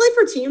luckily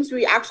for teams,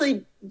 we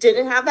actually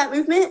didn't have that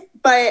movement,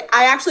 but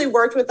I actually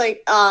worked with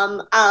like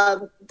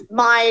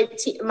my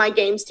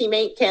games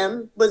teammate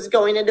Kim was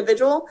going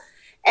individual,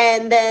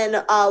 and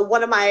then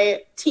one of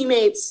my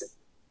teammates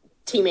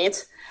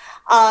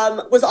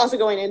was also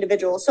going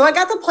individual. So I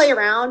got to play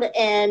around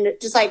and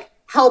just like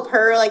help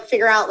her like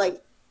figure out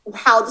like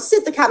how to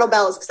sit the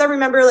kettlebells, because I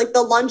remember like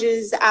the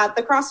lunges at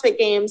the CrossFit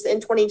Games in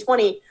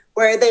 2020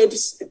 where they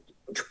just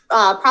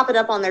prop it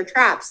up on their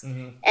traps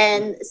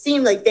and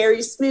seemed like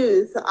very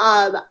smooth.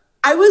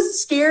 I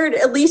was scared,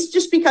 at least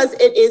just because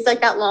it is like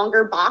that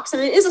longer box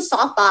and it is a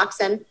soft box,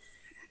 and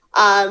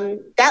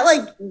that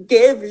like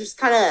give just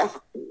kind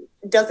of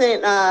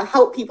doesn't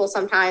help people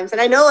sometimes. And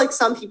I know like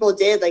some people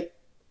did like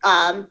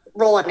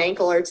roll an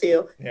ankle or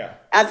two. Yeah,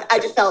 I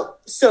just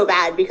felt so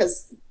bad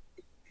because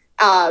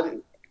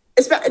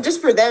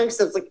just for them,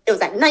 because it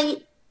was at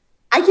night.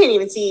 I can't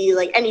even see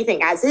like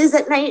anything as is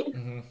at night.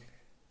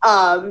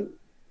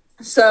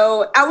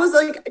 So I was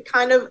like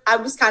kind of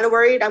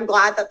worried. I'm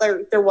glad that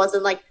there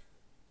wasn't like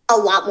a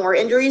lot more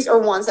injuries or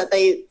ones that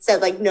they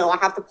said like, no, I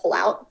have to pull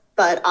out.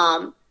 But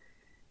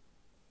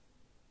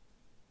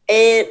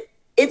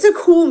it's a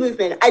cool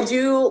movement. I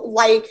do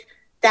like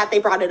that they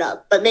brought it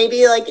up, but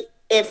maybe like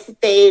if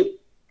they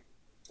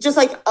just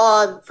like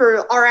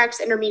for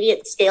RX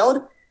intermediate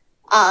scaled,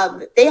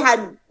 they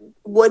had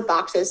wood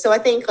boxes. So I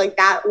think like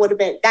that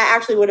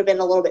actually would have been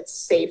a little bit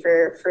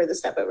safer for the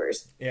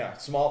stepovers. Yeah,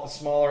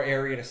 smaller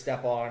area to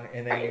step on,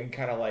 and then you can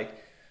kind of like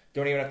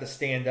don't even have to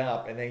stand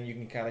up, and then you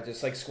can kind of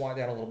just like squat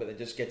down a little bit and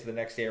just get to the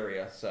next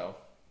area. So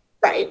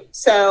right.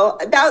 So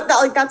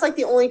that's like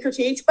the only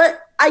critiques,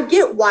 but I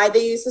get why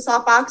they use the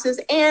soft boxes,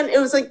 and it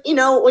was like, you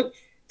know, like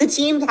the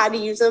team had to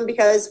use them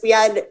because we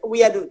had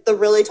the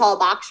really tall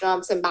box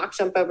jumps and box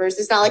jump overs.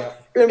 It's not like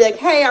you're gonna be like,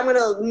 hey, I'm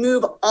gonna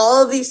move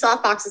all of these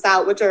soft boxes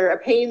out, which are a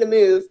pain to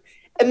move,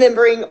 and then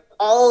bring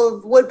all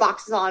of wood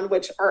boxes on,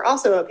 which are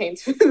also a pain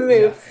to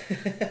move.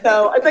 Yeah.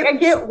 So it's like I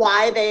get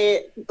why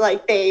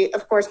they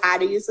of course had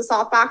to use the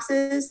soft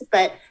boxes,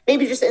 but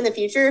maybe just in the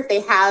future if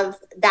they have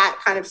that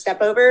kind of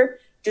step over,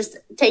 just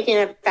taking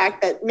a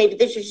fact that maybe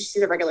they should just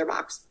use a regular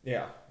box.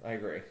 Yeah, I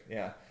agree.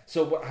 Yeah.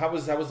 So how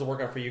was the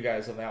workout for you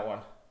guys on that one?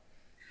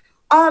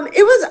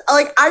 It was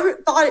like I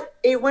thought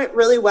it went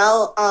really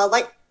well.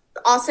 Like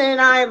Austin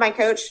and I, my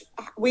coach,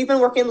 we've been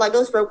working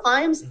Legos rope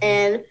climbs,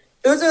 and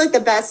those are like the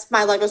best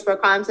my Legos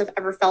rope climbs have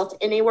ever felt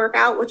in a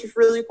workout, which is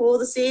really cool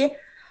to see.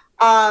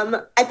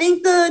 I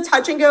think the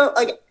touch and go,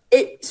 like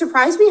it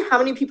surprised me how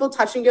many people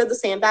touch and go the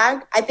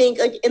sandbag. I think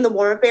like in the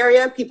warm up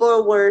area,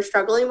 people were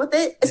struggling with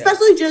it,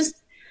 especially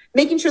just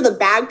making sure the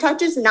bag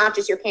touches, not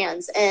just your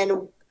hands.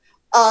 And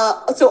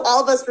so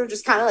all of us were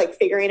just kind of like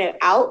figuring it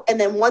out. And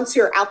then once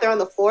you're out there on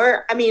the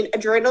floor, I mean,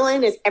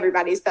 adrenaline is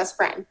everybody's best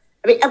friend.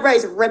 I mean,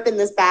 everybody's ripping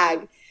this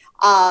bag.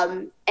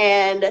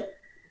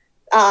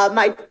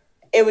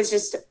 It was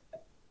just,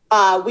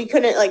 we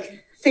couldn't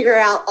like figure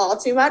out all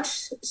too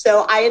much.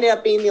 So I ended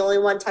up being the only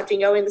one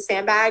touching going the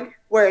sandbag,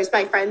 whereas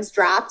my friends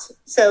dropped.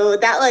 So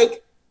that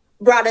like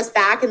brought us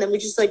back. And then we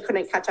just like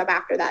couldn't catch up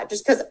after that,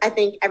 just because I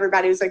think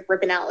everybody was like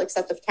ripping out like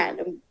sets of 10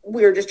 and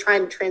we were just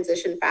trying to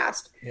transition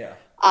fast. Yeah.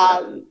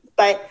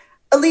 But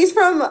at least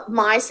from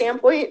my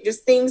standpoint,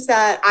 just things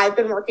that I've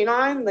been working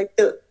on, like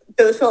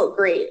those felt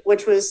great,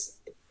 which was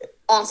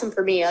awesome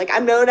for me. Like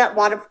I'm known at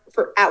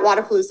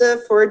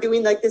Wodapalooza for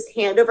doing like this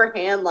hand over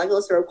hand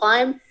legless rope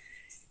climb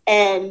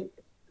and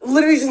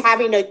literally just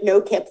having like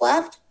no kip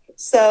left.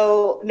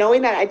 So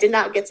knowing that I did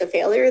not get to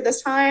failure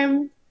this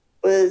time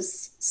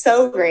was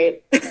so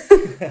great.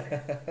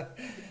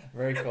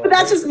 Very cool. But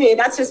that's just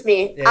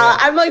me. Yeah.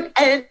 I'm like,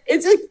 and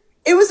it's like,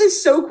 it was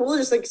just so cool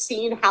just like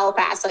seeing how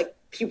fast like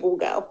people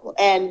go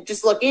and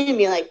just looking at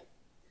me like,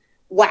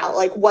 wow,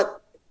 like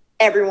what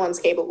everyone's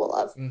capable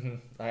of. Mm-hmm.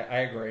 I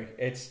agree.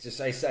 It's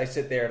just, I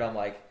sit there and I'm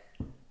like,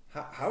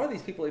 how are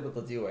these people able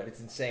to do it?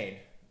 It's insane.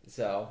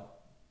 So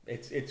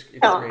it's crazy.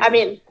 I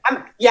mean,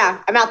 I'm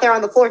out there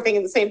on the floor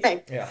thinking the same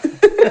thing. Yeah.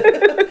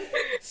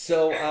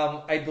 So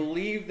I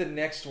believe the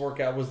next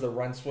workout was the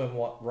run, swim,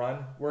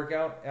 run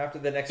workout after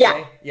the next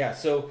day. Yeah.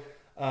 So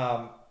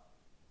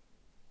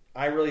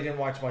I really didn't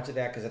watch much of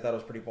that because I thought it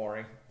was pretty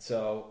boring.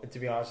 So to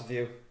be honest with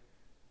you,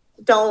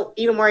 don't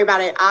even worry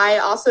about it. I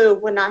also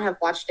would not have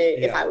watched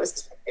it if I was a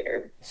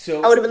spectator.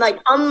 So I would have been like,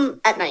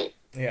 at night.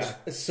 Yeah.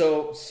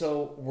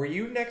 So were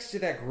you next to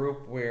that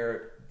group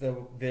where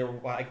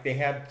they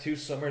had two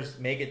swimmers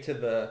make it to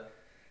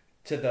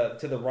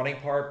the running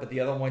part, but the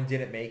other one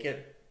didn't make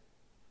it?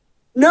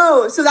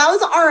 No. So that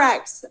was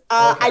RX. Okay.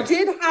 I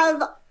did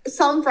have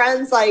some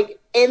friends like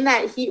in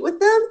that heat with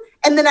them.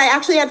 And then I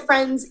actually had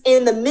friends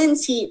in the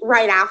men's heat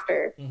right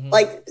after. Mm-hmm.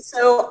 Like,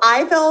 so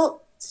I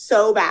felt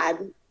so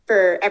bad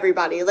for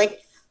everybody.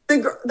 Like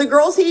the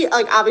girls heat,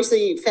 like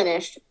obviously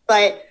finished,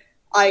 but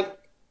like,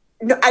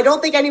 I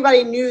don't think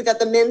anybody knew that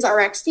the men's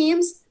RX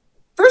teams,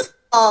 first of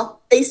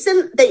all, they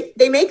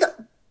make,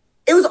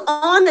 it was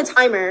on a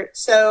timer.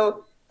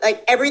 So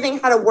like everything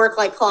had to work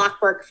like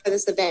clockwork for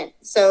this event.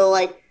 So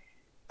like,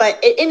 but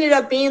it ended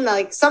up being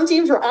like some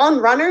teams were on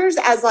runners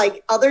as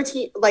like other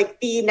team, like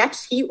the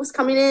next heat was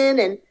coming in.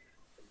 And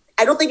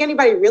I don't think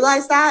anybody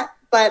realized that,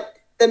 but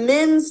the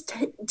men's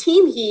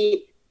team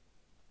heat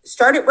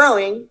started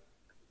rowing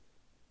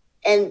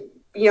and,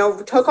 you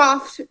know, took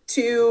off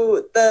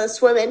to the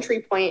swim entry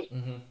point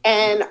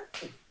and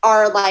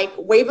are like,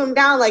 wave them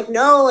down. Like,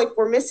 no, like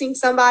we're missing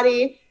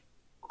somebody.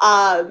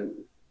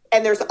 And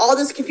there's all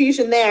this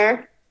confusion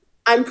there.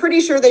 I'm pretty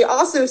sure they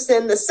also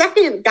send the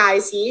second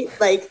guys heat,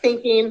 like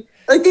thinking,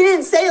 like they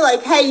didn't say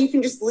like, hey, you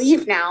can just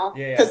leave now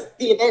because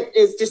the event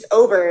is just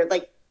over.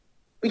 Like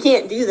we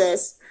can't do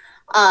this.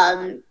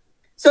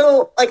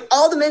 So like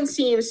all the men's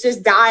teams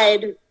just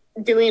died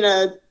doing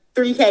a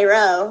 3K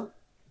row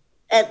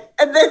and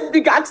then they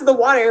got to the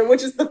water,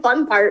 which is the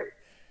fun part.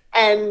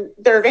 And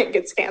their event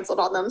gets canceled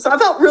on them. So I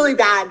felt really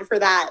bad for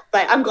that,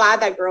 but I'm glad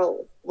that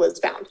girl was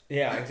found.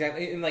 Yeah,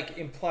 exactly.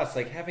 And plus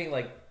like having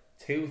like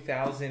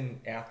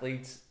 2,000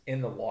 athletes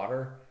in the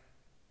water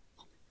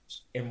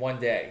in one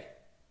day.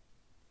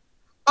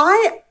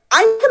 I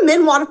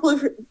commend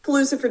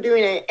Wodapalooza for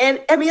doing it.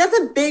 And I mean, that's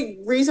a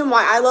big reason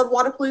why I love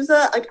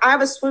Wodapalooza. Like I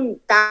have a swim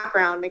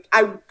background. Like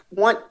I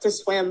want to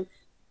swim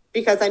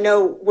because I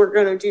know we're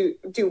going to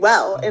do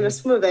well in a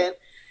swim event.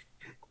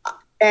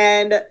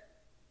 And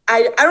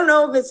I don't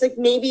know if it's like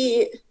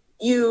maybe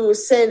you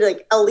send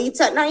like elites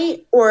at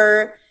night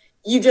or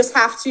you just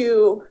have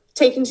to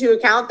take into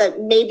account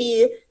that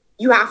maybe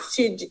you have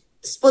to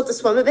split the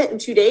swim event in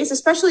 2 days,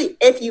 especially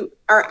if you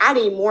are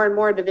adding more and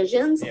more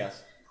divisions.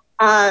 Yes.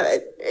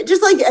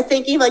 Just like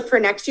thinking like for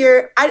next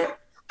year, I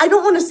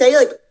don't want to say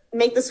like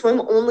make the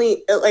swim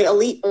only like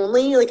elite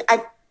only. Like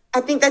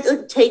I think that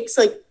like, takes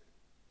like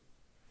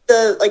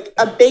the like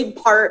a big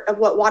part of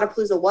what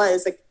Wodapalooza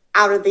was like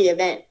out of the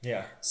event.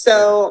 Yeah.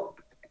 So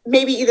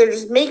maybe either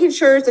just making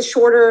sure it's a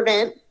shorter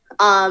event.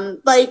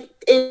 Like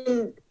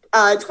in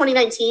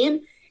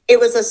 2019, it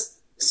was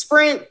a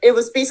sprint. It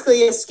was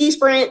basically a ski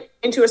sprint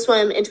into a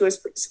swim into a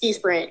ski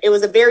sprint. It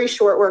was a very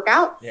short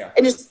workout. Yeah.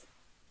 And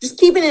just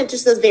keeping it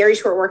just those very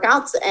short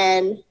workouts.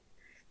 And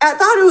I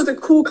thought it was a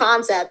cool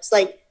concept.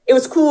 Like it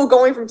was cool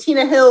going from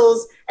Tina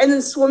Hills and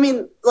then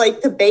swimming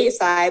like to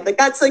Bayside. Like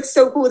that's like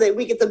so cool that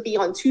we get to be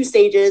on 2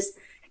 stages.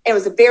 It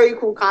was a very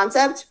cool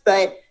concept.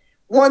 But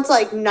once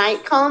like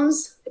night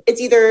comes,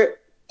 it's either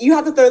you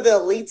have to throw the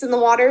elites in the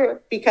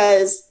water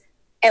because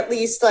at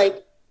least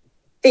like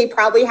they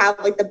probably have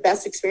like the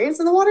best experience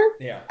in the water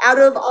out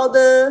of all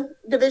the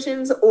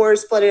divisions, or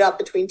split it up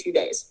between 2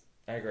 days.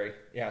 I agree.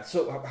 Yeah.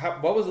 So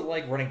what was it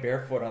like running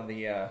barefoot on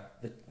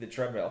the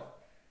treadmill?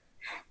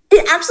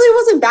 It actually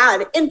wasn't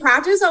bad. In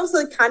practice, I was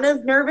like kind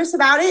of nervous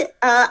about it.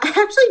 I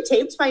actually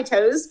taped my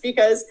toes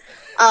because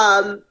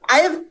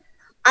I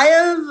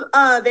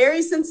have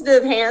very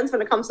sensitive hands when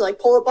it comes to like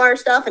pull-up bar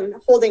stuff and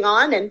holding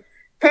on, and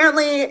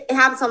apparently it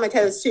happens on my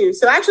toes too.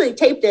 So I actually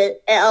taped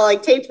it. I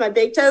like taped my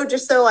big toe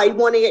just so I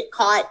want to get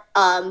caught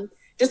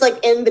just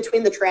like in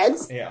between the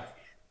treads. Yeah.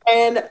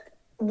 And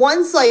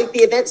once like the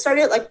event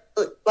started,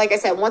 like I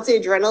said, once the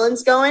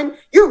adrenaline's going,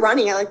 you're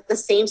running at like the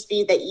same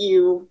speed that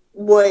you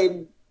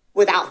would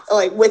without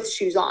like with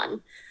shoes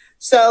on.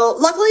 So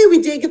luckily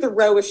we did get the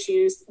row with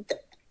shoes.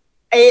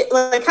 It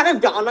like kind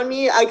of dawned on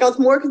me. Like I was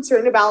more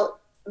concerned about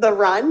the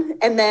run,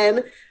 and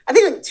then I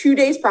think like 2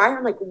 days prior,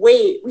 I'm like,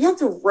 wait, we have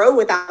to row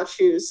without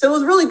shoes. So it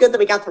was really good that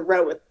we got to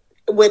row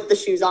with the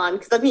shoes on,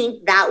 because I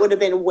think that would have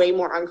been way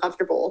more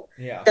uncomfortable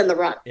than the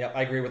run. Yeah,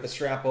 I agree with the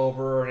strap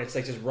over, and it's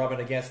like just rubbing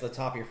against the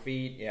top of your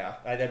feet. Yeah,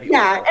 that'd be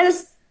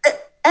awful.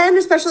 And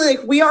especially like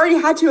we already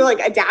had to like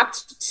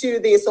adapt to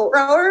the assault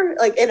rower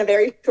like in a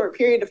very short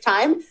period of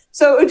time,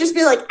 so it would just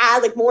be like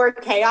add like more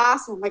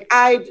chaos. And I'm like,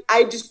 I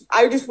just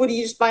would have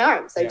used my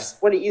arms. I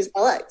just would have used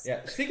my legs.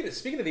 Yeah.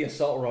 Speaking of the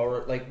assault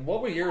rower, like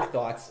what were your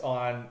thoughts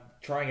on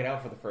trying it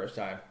out for the first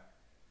time?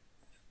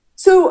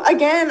 So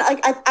again,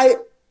 like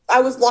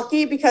I was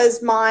lucky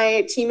because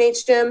my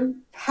teammate's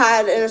gym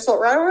had an assault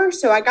rower,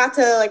 so I got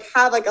to like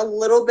have like a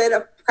little bit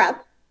of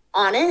prep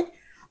on it.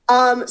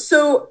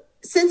 So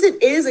since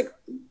it is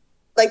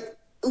like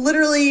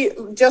literally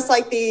just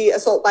like the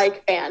assault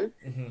bike fan,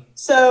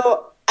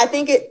 so I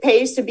think it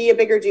pays to be a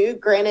bigger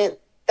dude. Granted,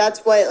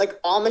 that's what like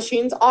all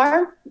machines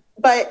are,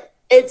 but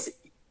it's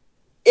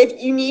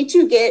if you need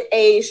to get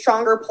a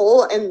stronger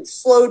pull and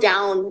slow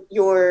down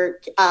your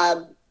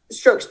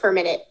strokes per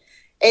minute,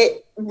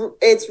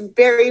 it's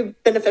very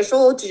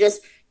beneficial to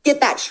just get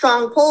that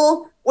strong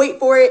pull, wait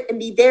for it, and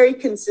be very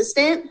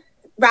consistent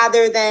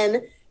rather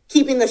than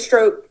keeping the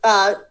strokes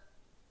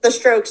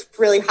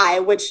really high,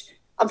 which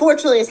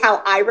unfortunately is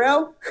how I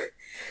row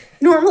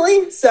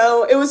normally.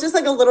 So it was just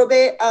like a little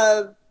bit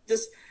of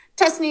just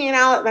testing it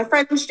out at my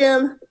friend's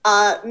gym,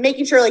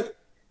 making sure like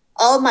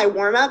all of my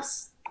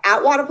warm-ups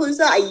at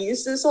Wodapalooza, I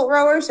used the assault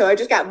rower. So I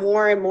just got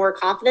more and more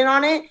confident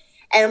on it.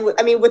 And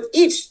I mean, with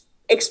each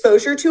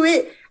exposure to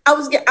it, I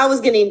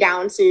was getting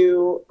down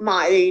to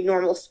my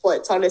normal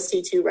splits on a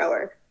C2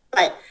 rower.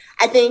 But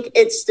I think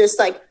it's just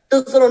like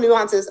those little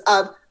nuances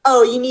of,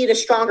 oh, you need a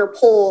stronger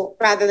pull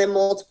rather than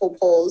multiple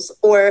pulls.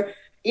 Or,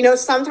 you know,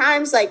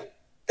 sometimes like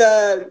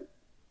the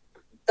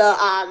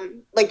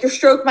like your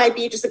stroke might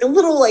be just like a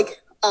little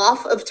like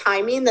off of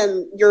timing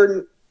than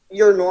your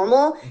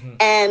normal,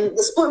 and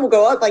the split will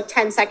go up like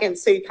 10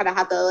 seconds. So you kind of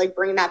have to like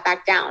bring that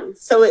back down.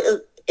 So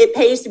it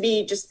pays to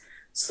be just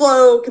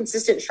slow,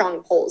 consistent,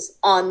 strong pulls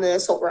on the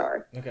assault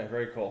rower. Okay,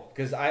 very cool.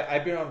 Because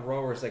I've been on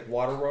rowers, like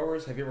water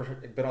rowers. Have you ever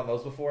been on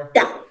those before?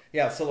 Yeah.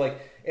 Yeah, so like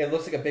it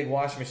looks like a big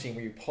washing machine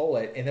where you pull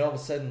it, and then all of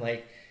a sudden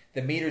like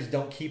the meters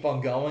don't keep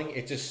on going;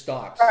 it just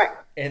stops. All right.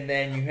 And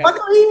then you have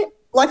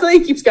luckily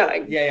it keeps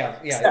going. Yeah.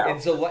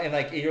 So. And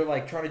like you're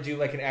like trying to do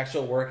like an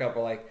actual workout,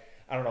 or like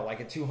I don't know, like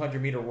a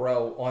 200-meter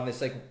row on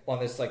this like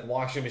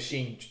washing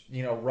machine,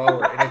 you know,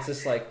 rower, and it's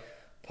just like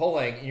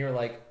pulling, and you're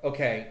like,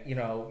 okay, you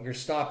know, you're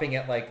stopping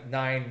at like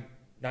 9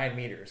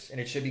 meters, and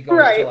it should be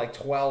going to like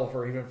 12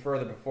 or even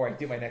further before I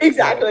do my next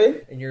row.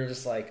 And you're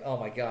just like, oh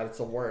my god, it's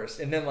the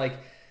worst. And then like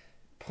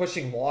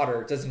pushing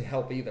water doesn't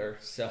help either.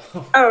 So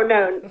oh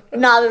no,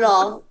 not at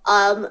all.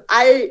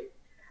 I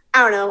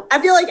don't know. I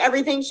feel like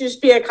everything should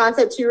just be a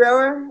Concept 2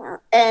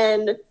 rower,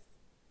 and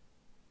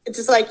it's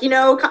just like, you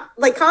know,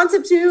 like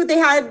Concept 2, they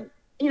had,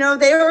 you know,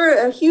 they were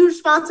a huge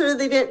sponsor of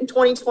the event in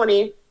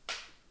 2020.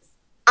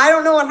 I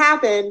don't know what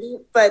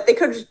happened, but they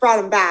could have just brought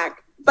them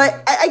back.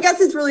 But I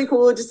guess it's really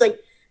cool. Just like,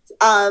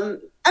 I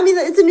mean,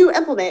 it's a new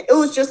implement. It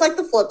was just like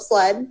the flip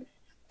sled.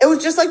 It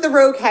was just like the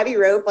Rogue heavy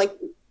rope. Like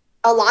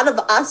a lot of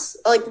us,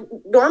 like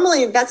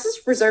normally that's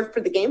just reserved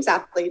for the games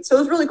athletes. So it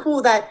was really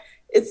cool that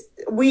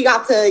we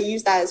got to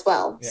use that as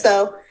well. Yeah.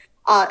 So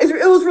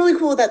it was really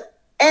cool that,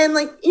 and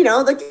like, you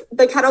know, the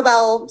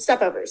kettlebell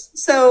stepovers.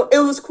 So it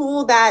was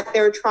cool that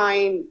they're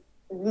trying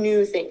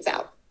new things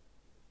out.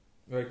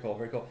 Very cool.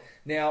 Very cool.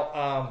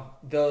 Now,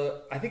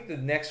 I think the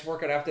next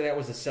workout after that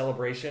was the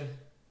celebration.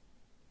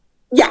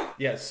 Yeah.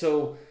 Yeah.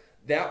 So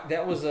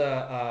that was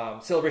a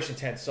celebration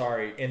 10.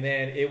 Sorry, and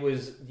then it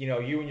was, you know,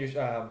 you and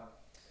your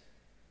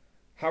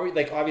how are you,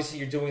 like, obviously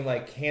you're doing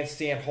like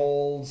handstand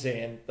holds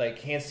and like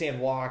handstand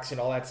walks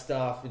and all that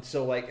stuff, and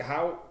so like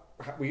how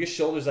were your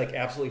shoulders like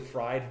absolutely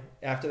fried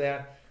after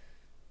that?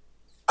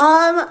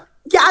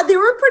 Yeah, they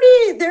were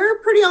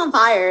pretty on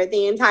fire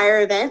the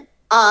entire event.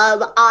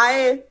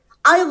 I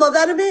love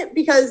that event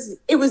because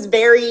it was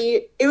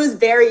very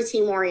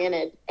team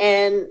oriented,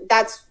 and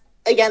that's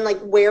again like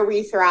where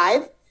we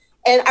thrive.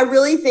 And I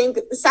really think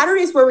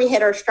Saturday's where we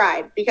hit our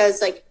stride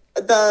because like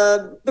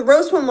the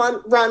row swim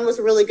run was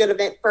a really good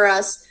event for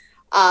us.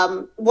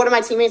 One of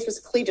my teammates was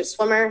a collegiate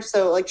swimmer,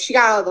 so like she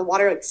got out of the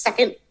water like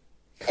second,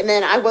 and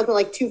then I wasn't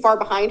like too far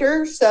behind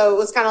her, so it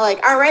was kind of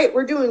like, all right,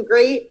 we're doing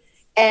great.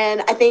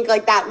 And I think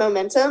like that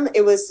momentum,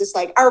 it was just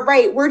like, all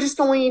right, we're just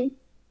going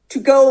to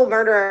go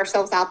murder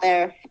ourselves out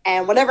there,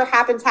 and whatever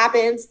happens.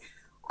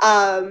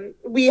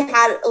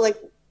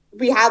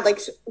 We had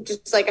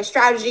just like a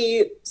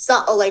strategy.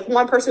 So like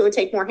one person would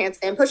take more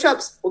handstand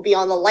push-ups, would be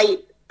on the light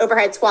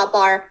overhead squat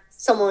bar.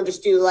 Someone would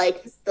just do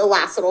like the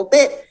last little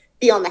bit,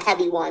 be on the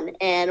heavy one.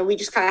 And we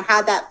just kind of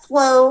had that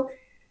flow.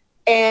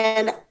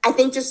 And I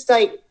think just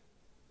like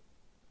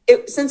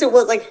since it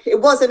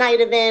was a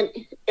night event,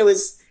 it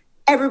was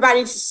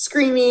everybody just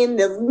screaming,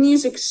 the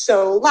music's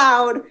so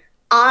loud.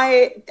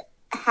 I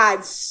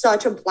had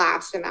such a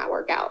blast in that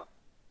workout.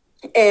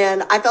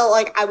 And I felt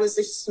like I was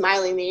just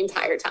smiling the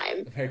entire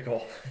time. Very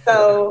cool.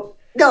 So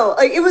no,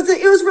 like it was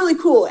really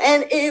cool.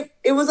 And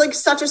it was like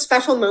such a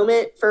special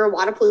moment for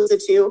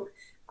Wodapalooza too.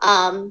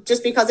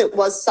 Just because it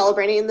was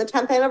celebrating the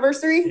 10th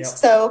anniversary. Yep.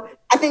 So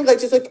I think like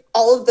just like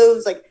all of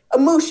those like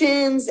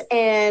emotions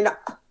and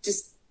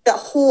just the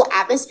whole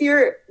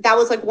atmosphere, that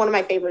was like one of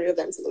my favorite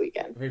events of the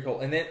weekend. Very cool.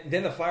 And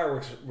then the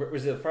fireworks,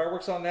 was it the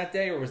fireworks on that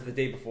day or was it the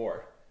day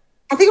before?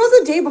 I think it was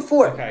the day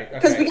before. Okay.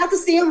 Because we got to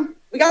see them.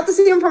 We got to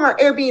see them from our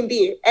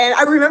Airbnb, and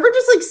I remember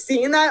just like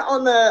seeing that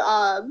on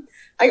the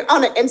like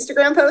on an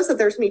Instagram post that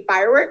there's gonna be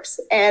fireworks,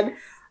 and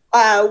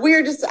we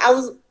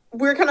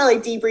were kind of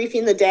like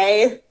debriefing the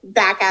day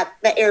back at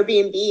the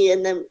Airbnb,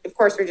 and then of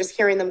course we're just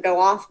hearing them go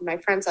off, and my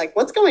friend's like,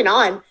 "What's going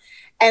on?"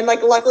 And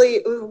like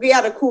luckily we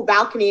had a cool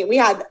balcony, and we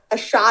had a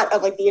shot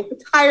of like the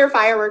entire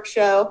fireworks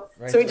show,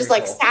 right, so we just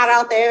like cool. Sat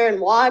out there and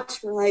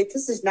watched. We're like,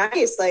 "This is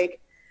nice." Like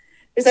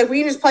it's like we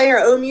can just play our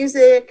own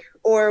music,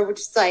 or we're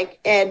just like,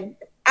 and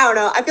I don't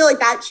know. I feel like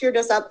that cheered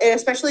us up, and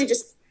especially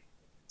just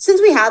since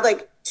we had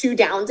like 2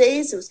 down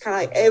days, it was kind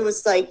of like, it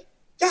was like,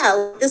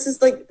 yeah, this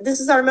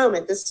is our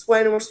moment. This is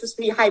when we're supposed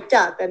to be hyped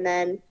up, and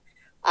then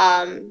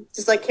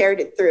just like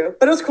carried it through.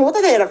 But it was cool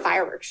that they had a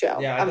fireworks show.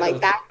 Yeah, I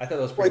thought that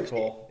was pretty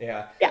cool.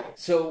 Yeah. Yeah.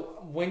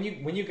 So when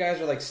you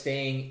guys are like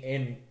staying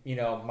in, you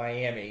know,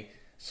 Miami,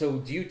 so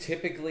do you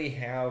typically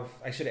have?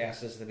 I should have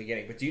asked this in the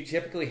beginning, but do you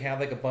typically have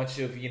like a bunch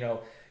of, you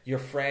know, your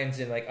friends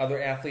and like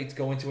other athletes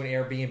go into an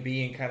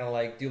Airbnb and kind of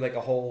like do like a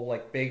whole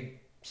like big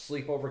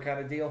sleepover kind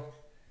of deal?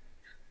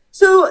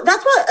 So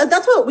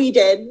that's what we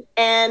did.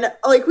 And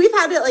like, we've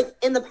had it like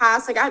in the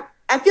past, like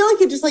I feel like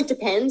it just like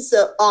depends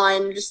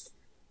on just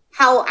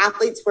how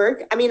athletes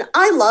work. I mean,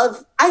 I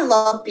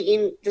love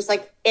being just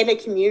like in a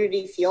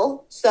community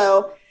feel.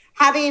 So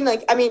having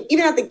like, I mean,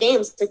 even at the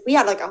games, like we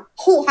had like a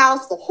whole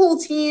house, the whole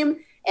team,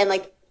 and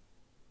like,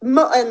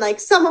 and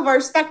like some of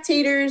our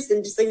spectators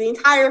and just like the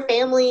entire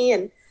family.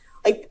 And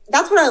like,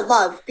 that's what I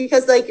love,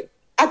 because like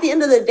at the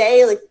end of the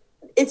day, like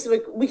it's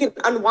like we can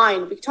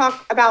unwind. We can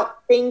talk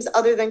about things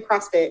other than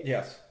CrossFit.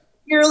 Yes.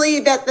 Purely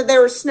that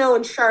there was snow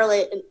in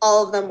Charlotte and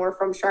all of them were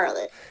from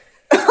Charlotte.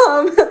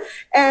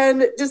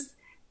 And just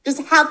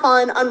have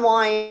fun,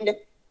 unwind,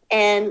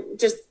 and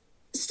just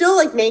still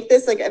like make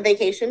this like a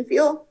vacation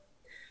feel.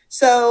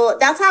 So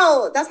that's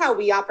how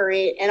we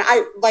operate. And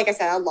like I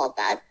said, I love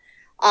that.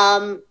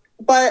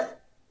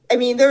 But I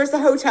mean, there was the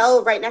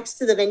hotel right next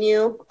to the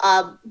venue.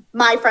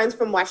 My friends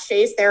from West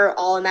Chase, they're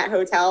all in that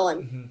hotel,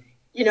 and mm-hmm.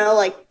 you know,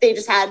 like they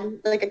just had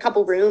like a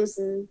couple rooms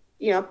and,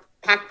 you know,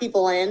 packed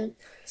people in.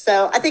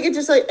 So I think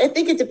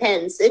it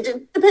depends.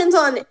 It depends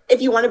on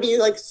if you want to be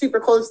like super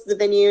close to the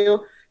venue,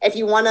 if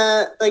you want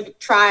to like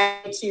try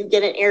to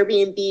get an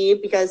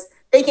Airbnb, because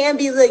they can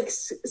be like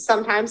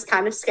sometimes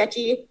kind of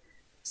sketchy.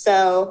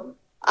 So,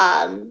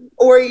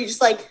 or you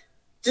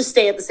just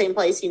stay at the same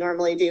place you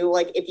normally do,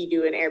 like if you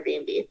do an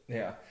Airbnb.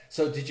 Yeah.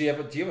 So do you have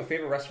a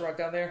favorite restaurant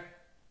down there?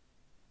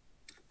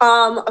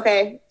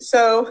 Okay.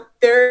 So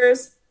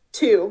there's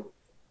 2.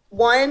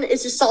 One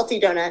is just Salty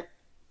Donut.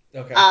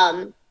 Okay.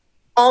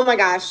 Oh my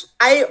gosh.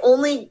 I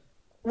only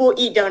will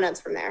eat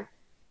donuts from there.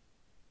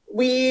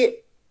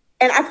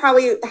 And I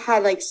probably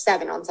had like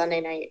 7 on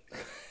Sunday night.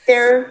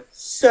 They're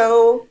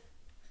so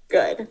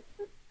good.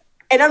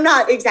 and I'm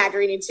not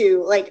exaggerating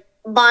too. Like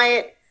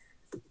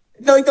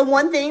the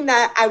one thing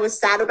that I was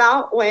sad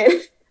about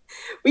when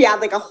we had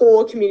like a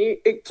whole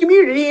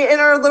community in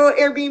our little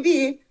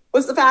Airbnb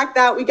was the fact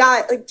that we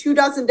got like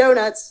 24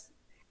 donuts,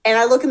 and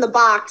I look in the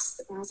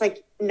box and I was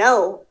like,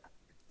 no,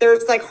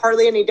 there's like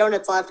hardly any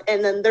donuts left.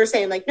 And then they're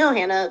saying like, no,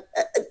 Hannah,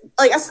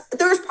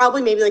 there was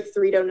probably maybe like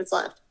 3 donuts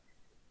left.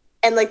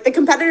 And like the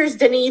competitors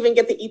didn't even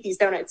get to eat these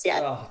donuts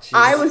yet. Oh,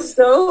 I was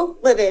so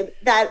livid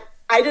that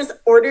I just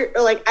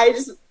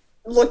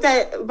looked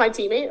at my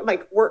teammate. I'm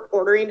like, we're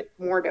ordering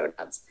more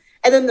donuts.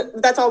 And then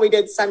that's all we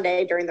did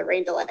Sunday during the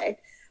rain delay.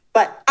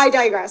 But I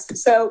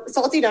digress. So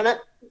salty donut.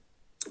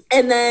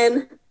 And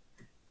then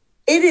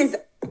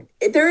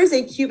there is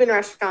a Cuban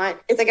restaurant.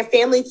 It's like a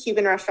family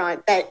Cuban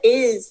restaurant that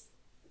is,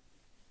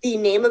 the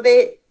name of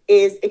it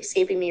is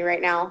escaping me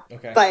right now.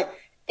 Okay. But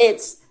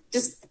it's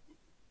just,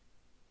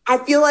 I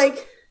feel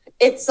like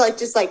it's like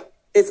just like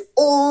this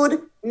old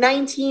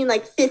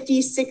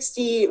 50,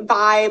 60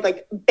 vibe,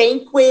 like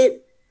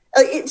banquet.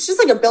 It's just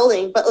like a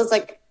building, but it's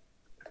like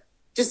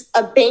just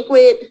a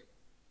banquet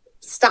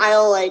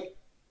style, like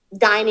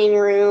dining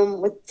room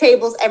with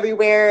tables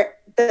everywhere.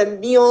 The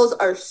meals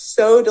are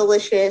so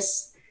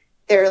delicious.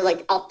 They're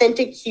like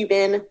authentic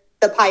Cuban.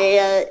 The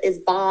paella is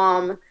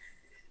bomb.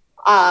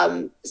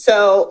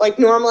 So like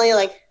normally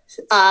like,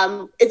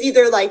 it's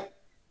either like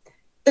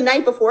the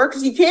night before,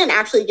 because you can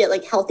actually get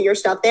like healthier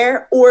stuff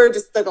there, or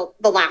just the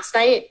last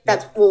night.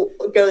 We'll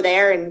go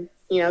there and,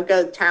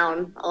 go to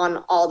town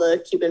on all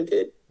the Cuban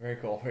food. Very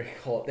cool. Very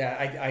cool. Yeah,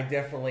 I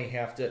definitely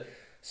have to.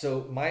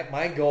 So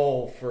my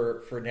goal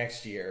for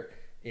next year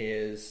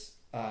is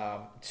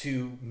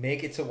to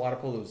make it to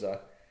Wodapalooza,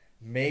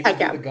 maybe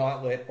do the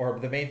gauntlet, or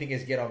the main thing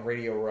is get on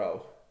Radio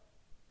Row.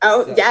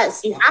 Oh, so,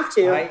 yes, you have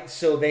to.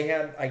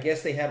 I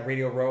guess they had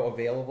Radio Row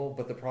available,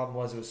 but the problem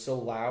was it was so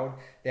loud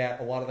that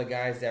a lot of the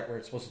guys that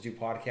were supposed to do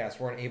podcasts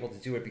weren't able to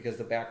do it because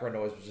the background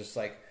noise was just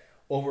like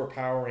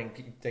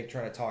overpowering, like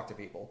trying to talk to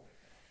people.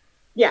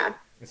 Yeah.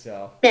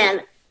 So,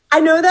 man, I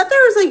know that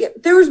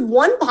there was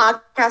one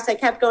podcast that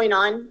kept going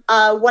on.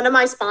 One of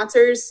my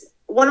sponsors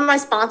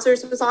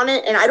was on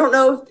it, and I don't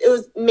know if it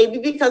was maybe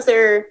because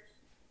they're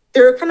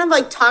kind of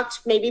like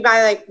tucked maybe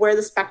by like where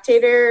the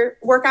spectator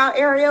workout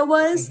area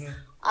was. Mm-hmm.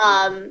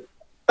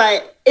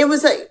 But it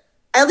was like,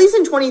 at least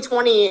in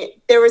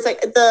 2020, there was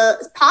like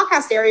the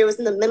podcast area was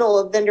in the middle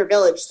of Vendor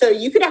Village. So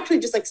you could actually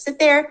just like sit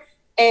there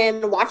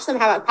and watch them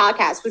have a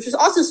podcast, which was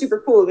also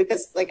super cool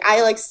because like,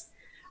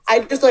 I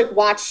just like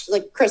watched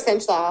like Chris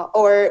Henslaw,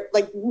 or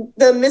like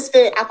the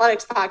Misfit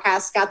Athletics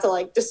podcast got to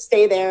like just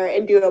stay there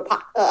and do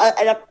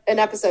an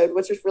episode,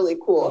 which was really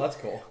cool. Oh, that's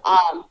cool.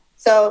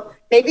 So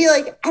maybe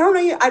like, I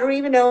don't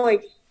even know,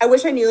 like, I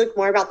wish I knew like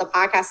more about the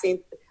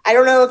podcasting. I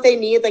don't know if they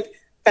need like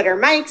better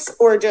mics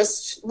or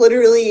just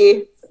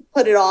literally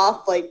put it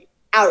off like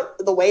out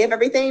of the way of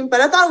everything. But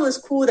I thought it was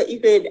cool that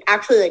you could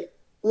actually like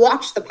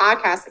watch the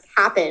podcast like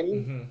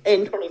happen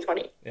in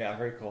 2020. Yeah,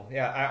 very cool.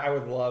 Yeah, I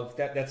would love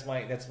that. That's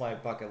my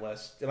bucket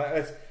list.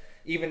 That's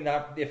even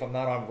not if I'm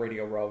not on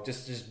Radio Row,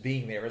 just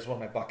being there is one of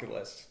my bucket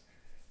lists.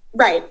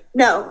 Right.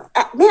 No,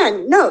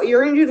 man, no,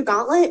 you're going to do the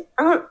gauntlet.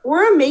 We're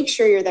going to make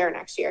sure you're there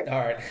next year. All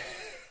right.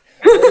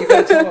 Well, you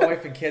got to tell my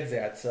wife and kids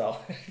that, so.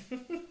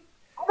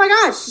 Oh my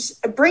gosh,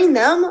 just bring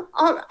them.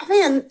 Oh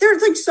man,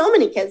 there's like so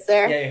many kids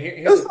there. Yeah,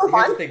 here's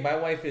the thing. My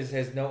wife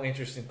has no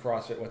interest in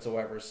CrossFit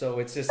whatsoever. So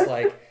it's just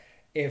like,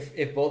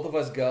 if both of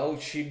us go,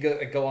 she'd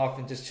go off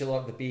and just chill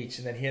out at the beach,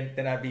 and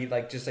then I'd be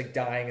like just like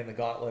dying in the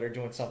gauntlet or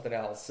doing something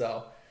else.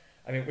 So,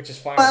 I mean, which is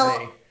fine with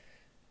me.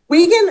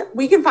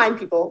 We can find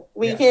people.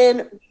 We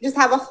can just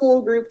have a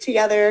whole group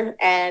together,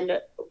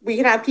 and we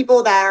can have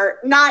people that are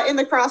not in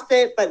the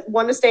CrossFit but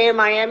want to stay in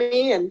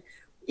Miami. And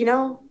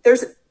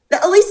there's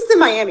at least it's in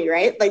Miami,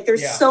 right? Like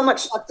there's so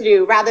much stuff to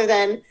do. Rather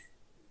than,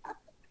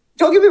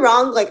 don't get me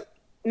wrong, like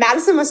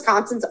Madison,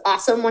 Wisconsin's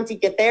awesome once you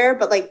get there,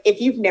 but like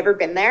if you've never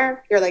been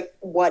there, you're like,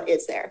 what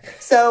is there?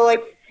 So like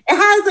it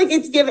has like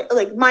it's given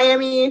like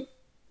Miami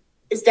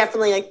is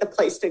definitely like the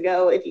place to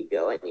go if you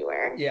go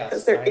anywhere.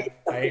 Yes, I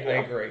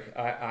agree.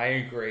 I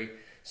agree.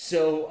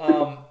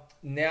 So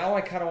now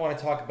I kind of want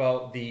to talk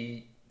about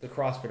the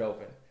CrossFit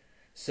Open.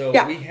 So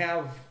we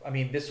have, I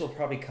mean, this will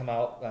probably come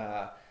out,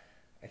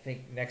 I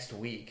think next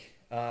week.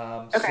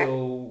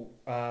 So,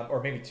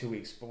 or maybe 2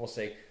 weeks, but we'll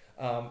see.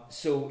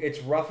 So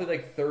it's roughly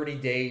like 30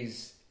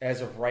 days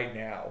as of right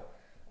now.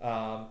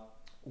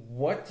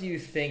 What do you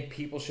think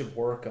people should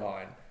work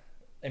on?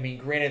 I mean,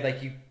 granted,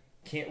 like you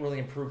can't really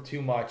improve too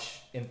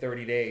much in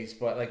 30 days,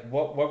 but like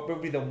what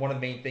would be the one of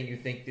the main thing you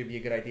think would be a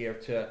good idea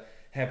to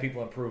have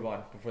people improve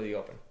on before the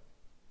Open?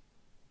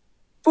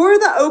 For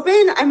the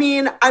Open, I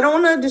mean, I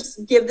don't want to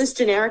just give this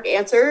generic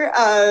answer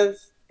of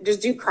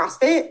just do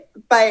CrossFit,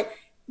 but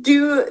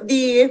do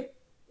the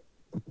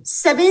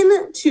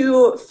 7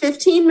 to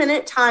 15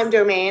 minute time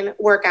domain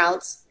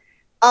workouts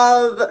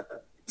of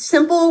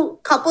simple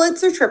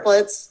couplets or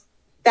triplets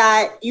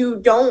that you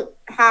don't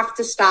have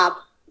to stop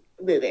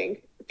moving.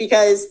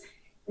 Because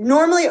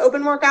normally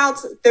open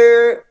workouts,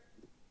 they're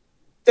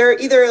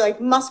either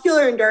like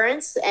muscular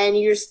endurance and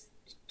you just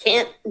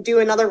can't do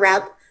another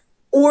rep,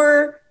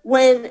 or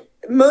when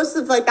most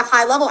of like the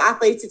high level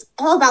athletes, it's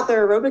all about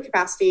their aerobic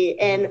capacity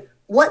and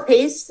what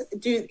pace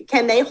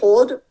can they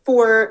hold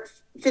for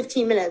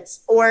 15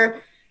 minutes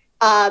or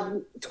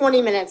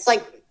 20 minutes.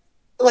 Like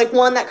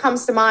one that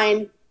comes to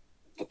mind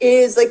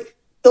is like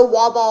the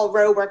wall ball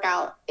row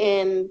workout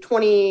in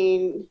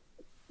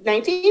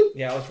 2019.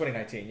 Yeah, it was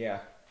 2019. Yeah.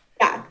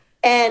 Yeah.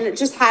 And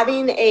just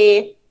having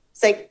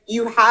it's like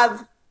you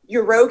have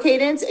your row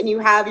cadence and you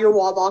have your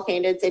wall ball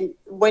cadence. And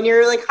when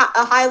you're like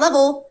a high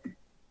level,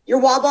 your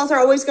wall balls are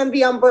always going to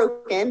be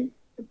unbroken,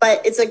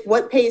 but it's like,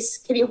 what pace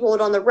can you hold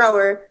on the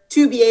rower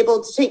to be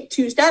able to take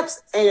 2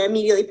 steps and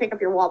immediately pick up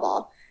your wall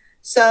ball?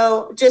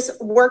 So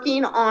just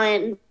working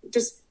on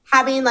just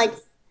having like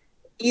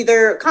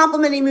either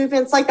complementing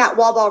movements like that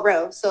wall ball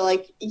row. So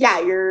like, yeah,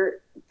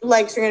 your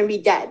legs are going to be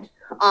dead.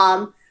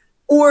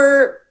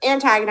 Or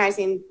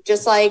antagonizing,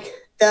 just like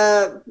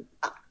the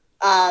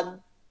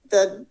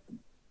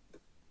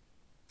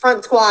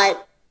front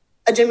squat,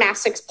 a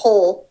gymnastics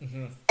pole,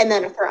 and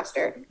then a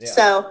thruster. Yeah.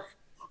 So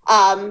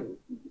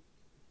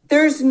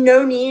there's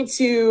no need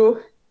to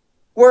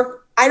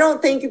work. I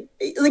don't think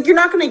like you're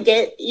not going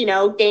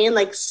to gain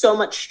like so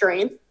much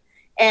strength,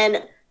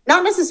 and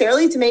not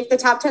necessarily to make the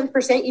top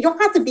 10%. You don't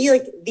have to be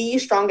like the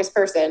strongest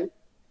person.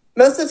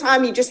 Most of the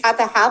time you just have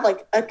to have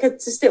like a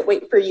consistent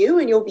weight for you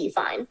and you'll be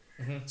fine.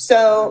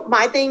 So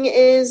my thing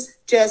is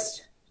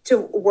just to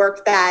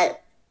work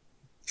that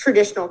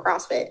traditional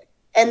CrossFit.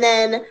 And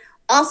then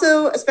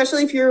also,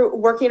 especially if you're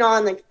working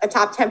on like a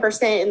top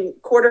 10% in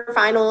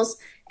quarterfinals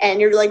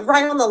and you're like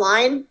right on the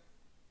line,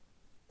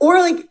 or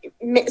like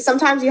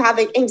sometimes you have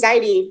like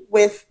anxiety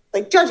with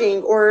like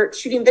judging or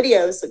shooting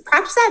videos, like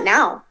practice that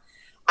now.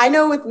 I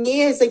know with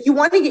me, it's like you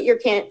want to get your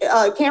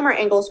camera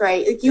angles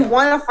right. Like you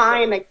want to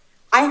find like,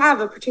 I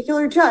have a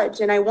particular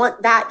judge and I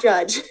want that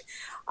judge.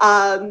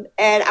 And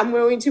I'm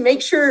going to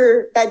make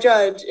sure that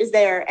judge is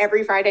there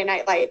every Friday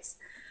night lights.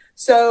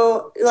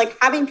 So like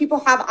having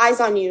people have eyes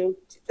on you,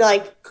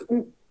 like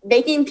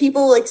making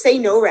people like say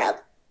no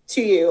rep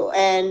to you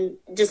and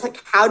just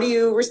like, how do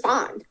you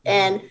respond?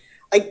 And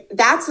like,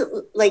 that's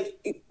like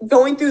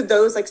going through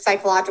those like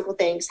psychological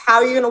things.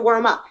 How are you going to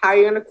warm up? How are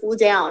you going to cool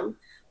down?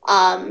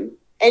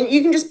 And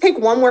you can just pick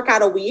one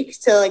workout a week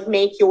to like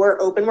make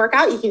your open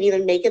workout. You can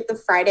even make it the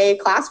Friday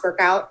class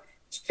workout.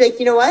 Just be like,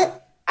 you know what?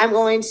 I'm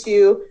going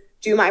to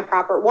do my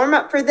proper warm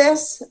up for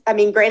this. I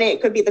mean, granted,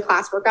 it could be the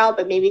class workout,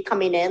 but maybe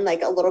coming in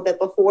like a little bit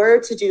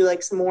before to do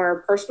like some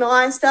more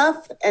personalized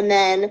stuff. And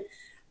then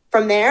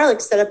from there,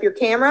 like set up your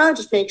camera,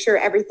 just make sure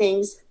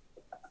everything's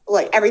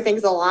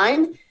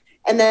aligned.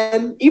 And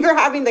then either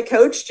having the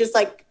coach just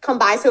like come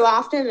by so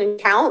often and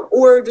count,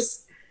 or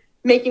just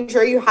making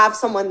sure you have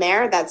someone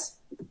there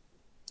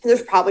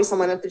there's probably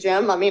someone at the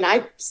gym. I mean,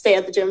 I stay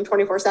at the gym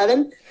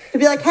 24/7 to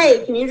be like,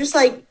 hey, can you just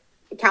like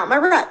count my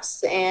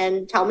reps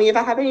and tell me if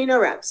I have any no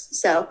reps?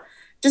 So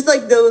just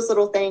like those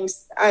little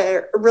things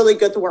are really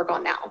good to work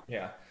on now.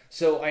 Yeah.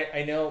 So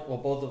I know, well,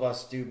 both of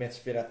us do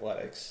Misfit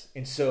Athletics.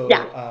 And so,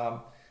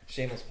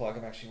 shameless plug,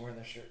 I'm actually wearing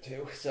this shirt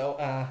too. So,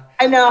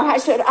 I know I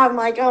should, I'm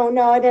like, oh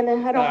no, I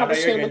don't have a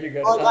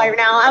shameless plug right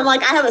now. I'm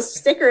like, I have a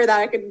sticker that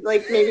I could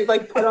like maybe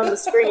like put on the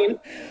screen.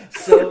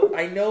 So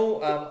I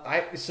know,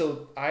 I've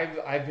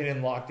been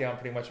in lockdown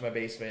pretty much in my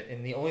basement,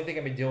 and the only thing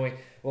I've been doing,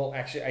 well,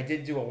 actually I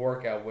did do a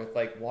workout with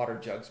like water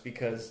jugs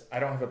because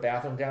I don't have a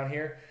bathroom down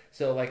here.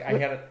 So like I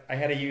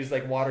had to use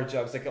like water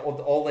jugs, like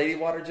old lady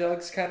water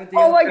jugs kind of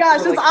deal. Oh my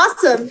gosh, that's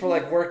awesome. For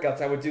like workouts,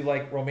 I would do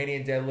like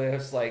Romanian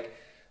deadlifts, like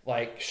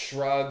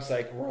shrugs,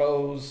 like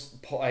rows,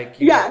 like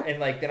know, and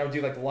like then I would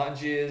do like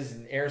lunges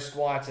and air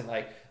squats, and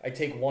like I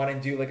take one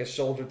and do like a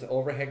shoulder to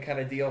overhead kind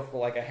of deal for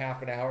like a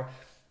half an hour,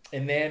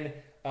 and then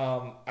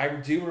I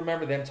do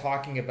remember them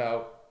talking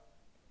about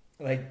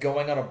like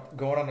going on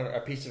a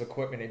piece of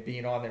equipment and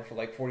being on there for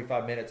like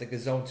 45 minutes, like the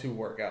zone 2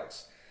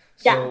 workouts.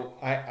 So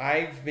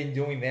I've been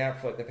doing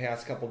that for like the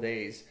past couple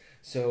days.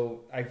 So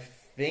I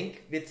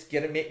think it's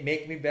gonna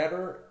make me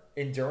better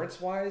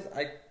endurance wise.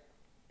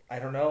 I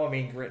don't know. I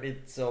mean,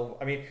 granted, so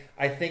I mean,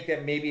 I think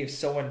that maybe if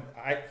someone,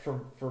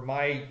 for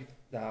my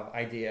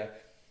idea,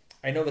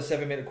 I know the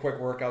 7-minute quick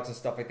workouts and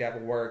stuff like that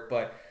will work.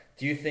 But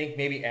do you think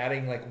maybe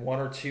adding like 1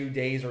 or 2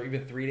 days or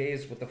even 3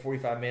 days with the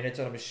 45 minutes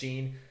on a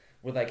machine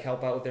would like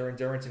help out with their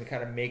endurance and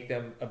kind of make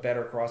them a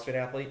better CrossFit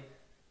athlete?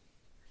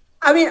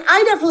 I mean,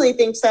 I definitely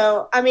think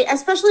so. I mean,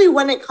 especially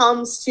when it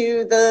comes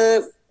to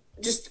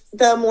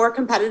the more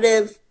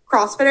competitive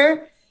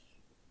CrossFitter,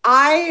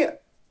 I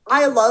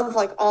love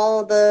like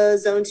all the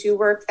zone 2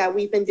 work that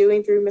we've been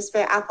doing through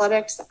Misfit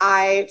Athletics.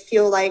 I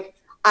feel like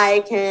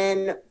I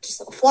can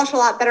just flush a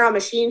lot better on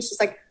machines.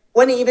 Just like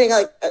when it even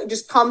like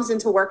just comes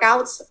into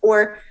workouts,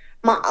 or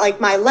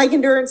my leg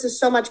endurance is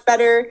so much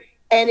better,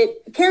 and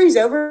it carries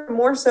over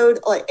more. So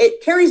like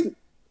it carries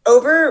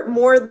over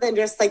more than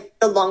just like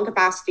the lung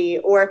capacity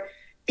or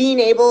being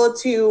able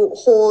to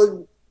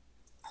hold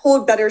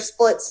better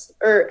splits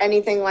or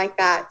anything like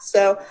that.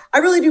 So I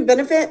really do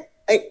benefit.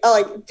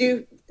 I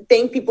do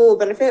think people will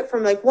benefit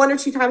from like 1 or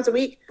 2 times a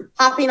week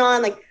hopping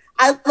on. Like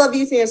I love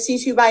using a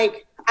C2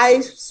 bike.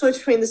 I switch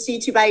between the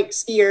C2 bike,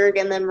 ski erg,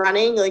 and then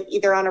running, like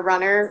either on a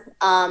runner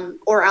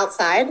or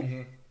outside.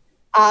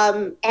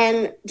 Mm-hmm.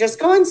 And just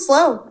going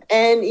slow.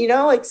 And, you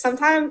know, like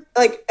sometimes,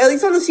 like at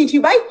least on the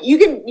C2 bike, you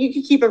can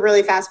keep a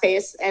really fast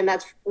pace, and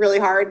that's really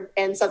hard.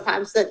 And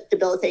sometimes that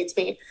debilitates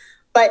me.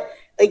 But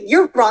like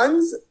your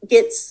runs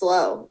get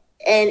slow,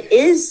 and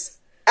is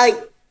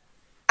like,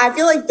 I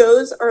feel like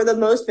those are the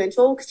most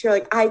mental, because you're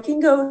like, I can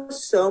go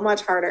so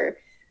much harder.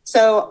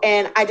 So,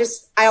 and I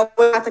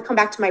always have to come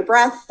back to my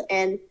breath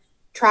and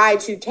try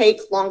to take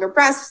longer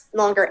breaths,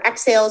 longer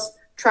exhales,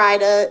 try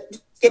to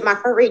get my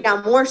heart rate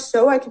down more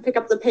so I can pick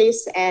up the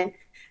pace. And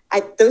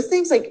those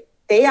things, like,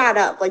 they add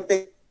up. Like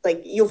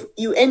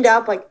you end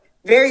up like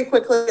very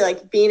quickly,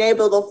 like being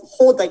able to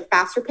hold like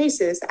faster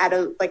paces at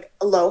a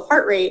low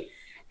heart rate.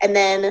 And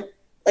then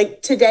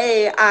like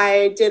today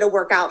I did a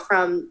workout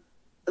from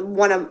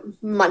one of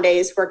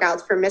Monday's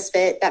workouts for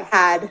Misfit that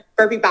had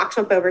burpee box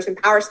jump overs and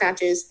power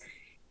snatches.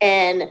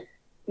 And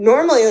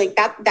normally like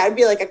that would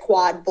be like a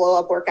quad blow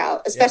up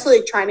workout, especially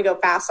like trying to go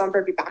fast on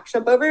burpee box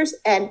jump overs.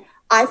 And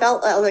I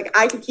felt like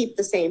I could keep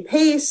the same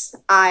pace.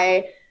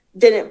 I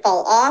didn't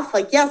fall off.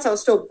 Like, yes, I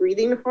was still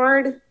breathing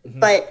hard,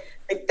 but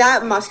like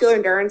that muscular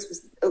endurance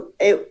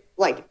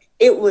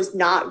it was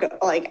not good.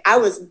 Like I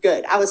was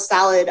good. I was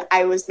solid.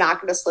 I was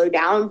not going to slow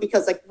down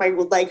because like my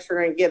legs were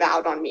going to give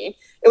out on me.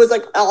 It was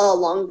like all a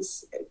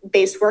lungs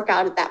based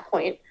workout at that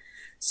point.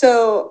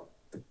 So,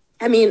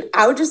 I mean,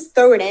 I would just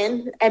throw it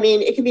in. I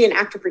mean, it can be an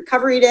active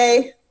recovery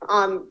day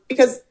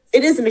because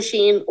it is a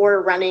machine,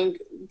 or running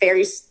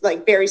very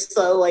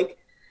slow, like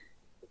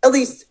at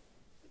least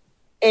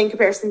in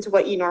comparison to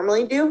what you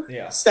normally do.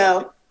 Yeah.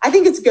 So I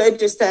think it's good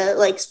just to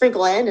like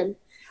sprinkle in, and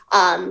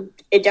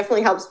it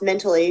definitely helps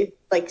mentally,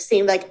 like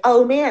seem like,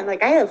 oh man,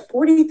 like I have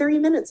 43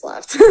 minutes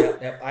left.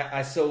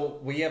 Yeah. So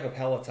we have a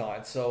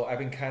Peloton, so I've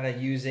been kind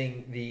of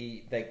using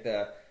the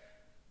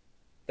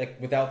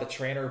without the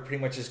trainer,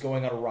 pretty much just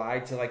going on a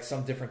ride to like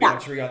some different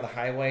country on the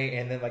highway,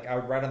 and then like I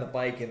would ride on the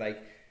bike, and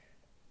like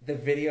the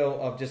video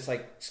of just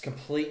like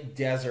complete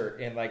desert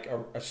and like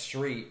a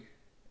street,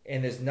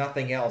 and there's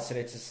nothing else, and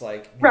it's just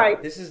like,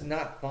 this is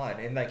not fun.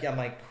 And like I'm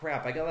like,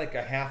 crap, I got like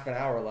a half an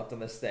hour left on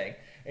this thing,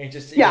 and you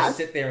just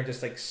sit there and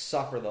just like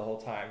suffer the whole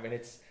time. And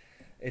it's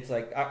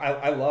like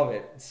I love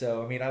it.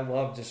 So I mean, I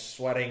love just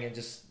sweating and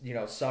just, you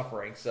know,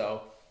 suffering.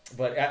 So,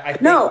 but I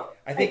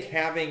think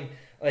having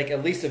like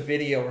at least a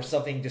video or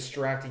something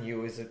distracting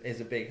you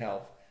is a big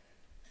help.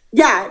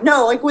 Yeah,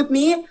 no, like with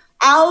me,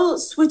 I'll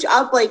switch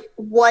up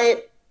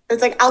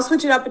I'll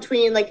switch it up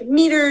between like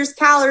meters,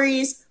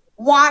 calories,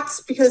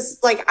 watts, because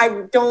like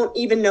I don't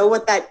even know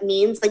what that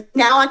means. Like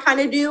now I kind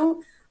of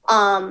do.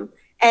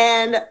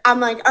 And I'm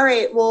like, all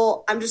right,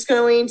 well, I'm just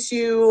going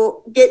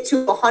to get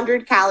to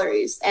 100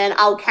 calories, and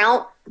I'll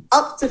count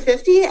up to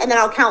 50, and then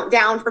I'll count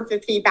down from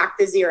 50 back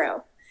to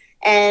 0.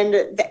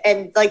 And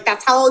like,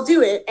 that's how I'll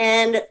do it.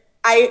 And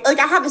I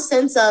have a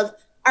sense of,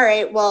 all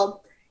right,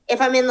 well, if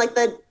I'm in like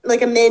a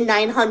mid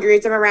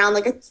 900s, I'm around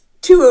like a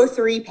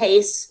 203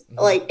 pace,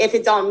 like if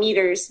it's on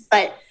meters,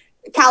 but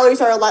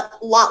calories are a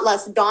lot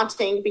less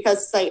daunting,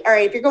 because it's like, all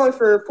right, if you're going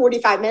for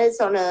 45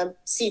 minutes on a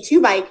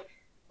C2 bike,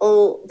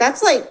 oh,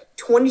 that's like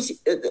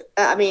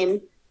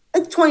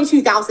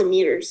 22,000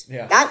 meters.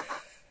 Yeah. That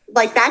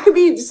could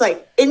be just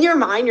like in your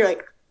mind, you're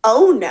like,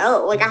 oh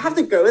no, like I have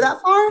to go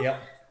that far.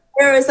 Yep.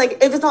 Whereas like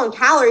if it's on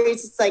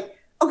calories, it's like,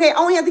 okay, I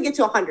only have to get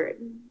to 100,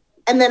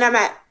 and then I'm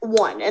at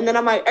 1, and then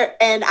I'm like,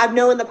 and I've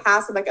known in the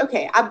past, I'm like,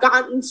 okay, I've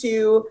gotten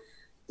to,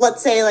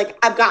 let's say like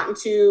I've gotten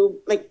to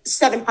like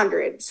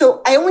 700.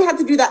 So I only have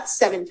to do that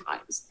 7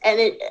 times.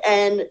 And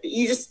I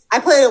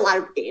play a lot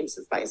of games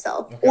with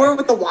myself, or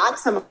with the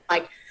watts. I'm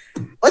like,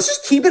 let's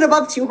just keep it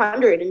above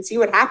 200 and see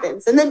what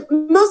happens. And then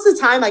most of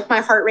the time, like my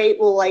heart rate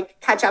will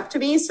like catch up to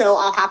me, so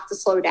I'll have to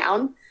slow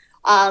down.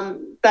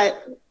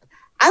 But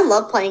I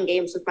love playing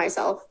games with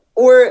myself,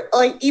 or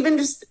like even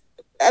just,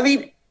 I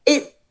mean,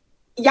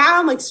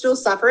 I'm like still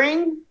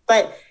suffering,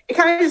 but it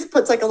kind of just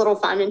puts like a little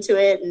fun into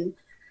it. And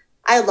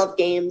I love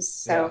games.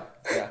 So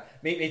yeah.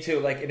 Me too.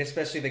 Like, and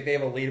especially like they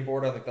have a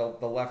leaderboard on like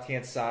the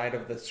left-hand side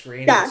of the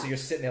screen. Yeah. So you're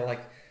sitting there like,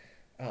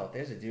 oh,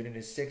 there's a dude in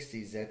his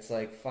 60s that's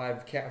like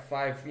five power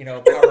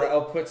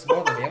outputs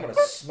more than me. I'm gonna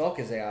smoke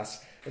his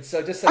ass. And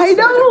so just like, I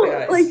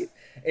know, like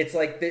it's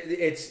like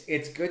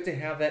it's good to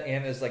have that,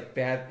 and it's like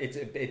bad.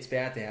 It's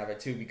bad to have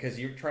it too, because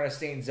you're trying to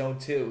stay in zone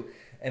 2,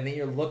 and then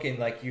you're looking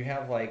like you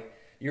have like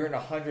you're in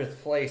 100th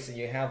place, and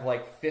you have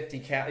like 50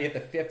 you have the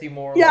 50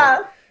 more. Yeah.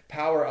 Like,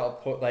 power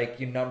output, like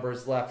your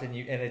numbers left, and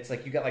it's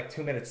like you got like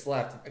 2 minutes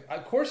left.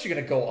 Of course you're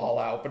gonna go all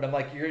out, but I'm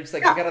like, you're just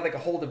like, you gotta like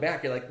hold it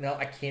back. You're like, no,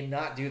 I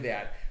cannot do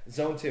that.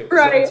 Zone 2.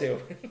 Right. Zone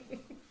 2.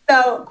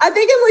 So I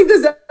think in like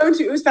the zone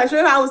 2, especially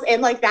if I was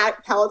in like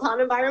that Peloton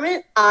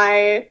environment,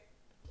 I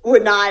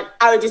would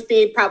just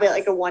be probably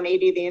like a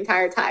 180 the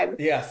entire time.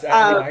 Yes,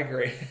 I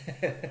agree.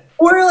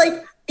 Or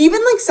like even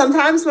like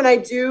sometimes when I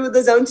do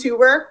the zone 2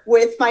 work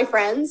with my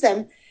friends,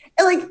 and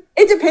like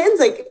it depends,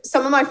 like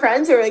some of my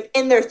friends are like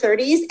in their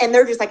 30s, and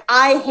they're just like,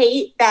 I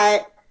hate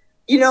that,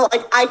 you know,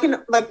 like I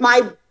can, like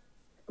my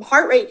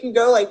heart rate can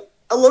go like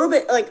a little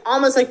bit like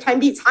almost like 10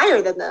 beats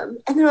higher than them.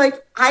 And they're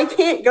like, I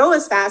can't go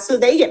as fast. So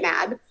they get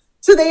mad.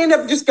 So they end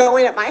up just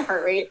going at my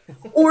heart rate.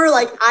 Or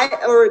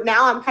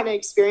now I'm kind of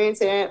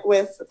experiencing it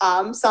with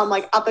some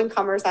like up and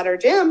comers at our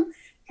gym.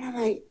 And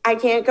I'm like, I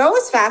can't go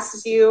as fast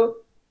as you,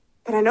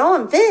 but I know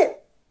I'm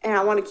fit and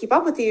I want to keep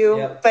up with you.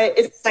 Yep. But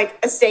it's like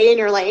a stay in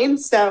your lane.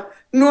 So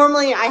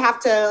normally I have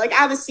to I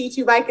have a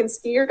C2 bike and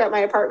skier at my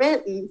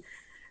apartment, and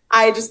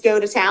I just go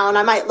to town.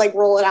 I might like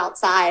roll it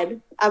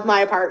outside of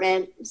my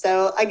apartment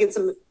so I get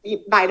some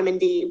vitamin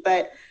D,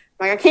 but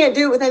like I can't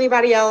do it with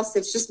anybody else.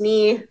 It's just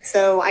me.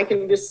 So I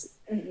can just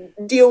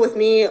deal with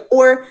me.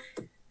 Or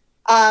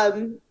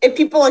if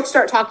people like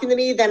start talking to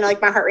me, then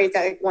like my heart rate's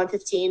at like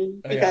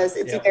 115 because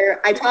it's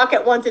either I talk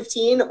at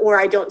 115 or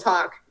I don't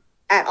talk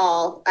at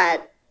all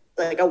at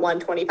like a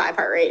 125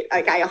 heart rate.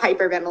 Like I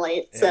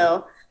hyperventilate. Yeah.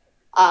 So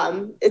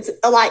it's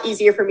a lot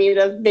easier for me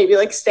to maybe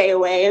like stay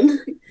away and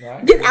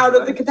get out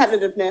of the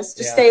competitiveness,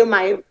 just stay in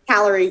my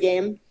calorie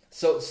game.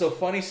 So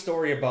funny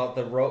story about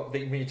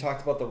when you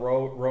talked about the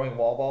rowing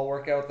wall ball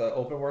workout, the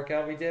open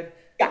workout we did.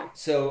 Yeah.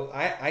 So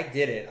I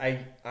did it.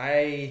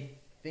 I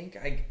think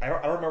I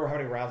don't remember how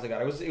many rounds I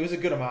got. It was a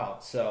good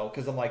amount. So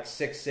because I'm like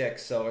 6'6",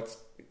 so it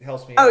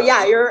helps me. Oh out.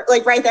 Yeah, you're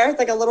like right there. It's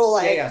like a little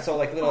like So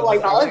like little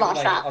like volleyball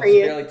shot I'll for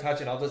you. Barely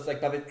touch it. I'll just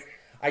like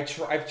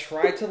I've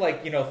tried to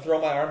like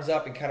throw my arms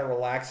up and kind of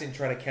relax and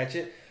try to catch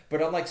it,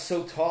 but I'm like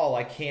so tall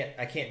I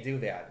can't do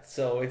that.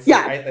 So it's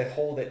like I have to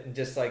hold it and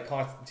just like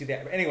constantly do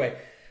that. But anyway,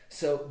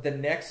 so the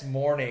next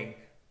morning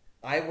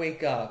I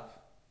wake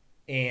up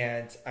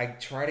and I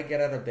try to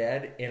get out of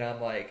bed and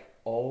I'm like,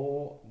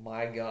 oh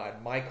my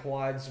God, my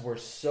quads were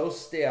so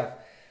stiff.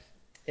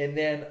 And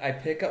then I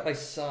pick up my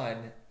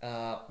son.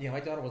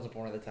 My daughter wasn't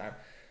born at the time.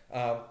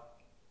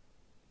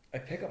 I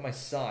pick up my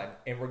son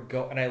and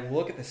and I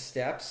look at the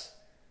steps.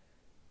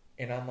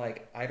 And I'm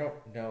like, I don't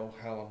know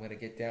how I'm going to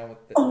get down with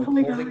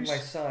holding my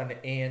son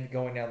and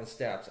going down the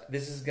steps.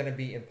 This is going to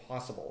be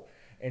impossible.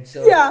 And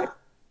so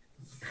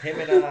him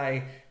and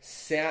I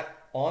sat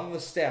on the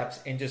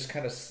steps and just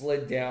kind of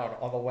slid down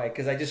on the way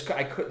because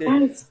I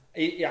couldn't.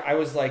 I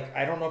was like,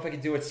 I don't know if I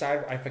could do it if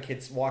I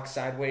could walk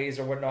sideways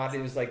or whatnot.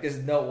 It was like, there's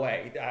no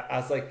way. I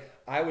was like,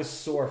 I was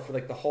sore for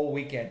like the whole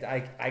weekend.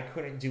 I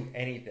couldn't do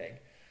anything.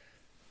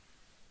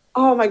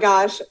 Oh my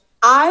gosh,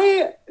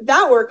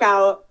 that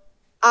workout.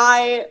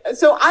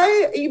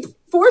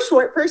 For a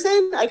short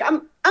person, like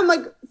I'm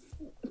like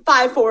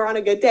 5'4" on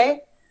a good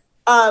day.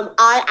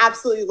 I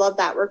absolutely love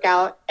that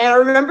workout. And I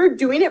remember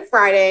doing it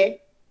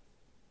Friday,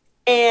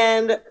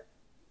 and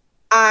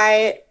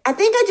I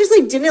think I just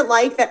like didn't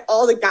like that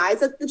all the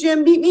guys at the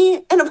gym beat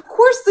me. And of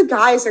course the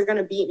guys are going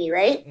to beat me,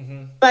 right?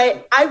 Mm-hmm.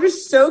 But I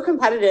was so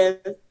competitive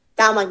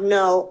that I'm like,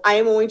 no, I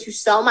am going to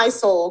sell my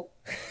soul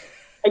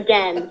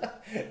again.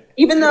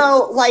 Even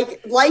though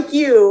like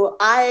you,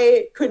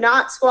 I could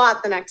not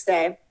squat the next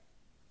day.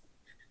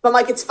 But I'm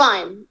like, it's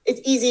fine.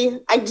 It's easy.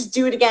 I just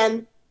do it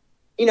again.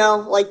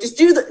 Just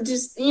do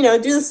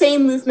the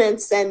same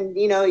movements and,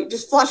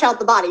 just flush out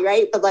the body,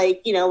 right? But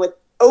with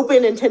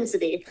open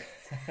intensity.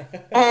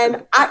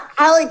 And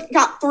I like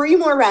got 3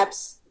 more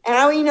reps and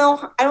I don't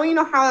even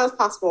know how that was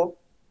possible.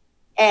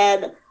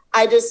 And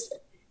I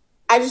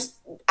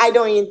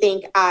don't even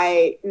think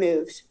I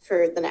moved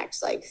for the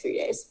next 3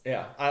 days.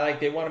 Yeah,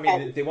 they wanted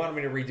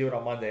me to redo it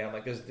on Monday. I'm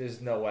like,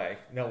 there's no way,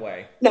 no,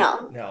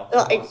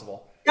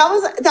 impossible.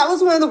 That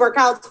was one of the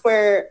workouts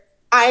where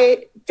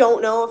I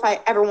don't know if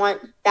I ever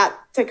want that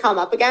to come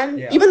up again.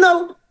 Yeah. Even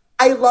though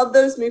I love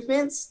those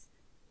movements,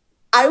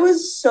 I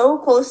was so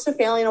close to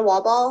failing a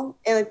wall ball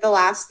in the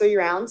last 3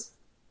 rounds.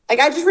 I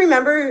just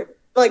remember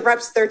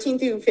reps 13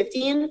 through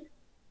 15.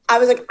 I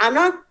was like, I'm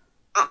not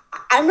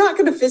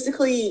going to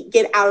physically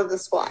get out of the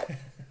squat.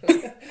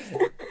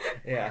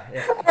 Yeah.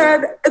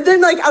 And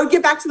then I would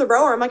get back to the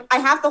rower. I'm like, I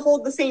have to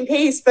hold the same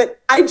pace,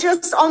 but I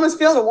just almost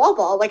failed a wall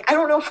ball. I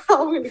don't know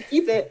how I'm going to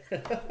keep it,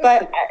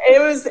 but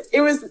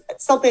it was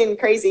something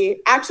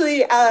crazy.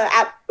 Actually,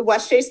 at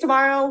West Chase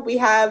tomorrow, we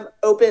have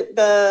open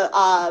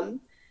the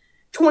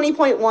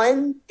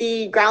 20.1,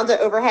 the ground to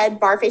overhead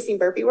bar facing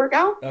burpee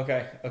workout.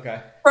 Okay.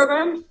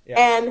 Program. Yeah.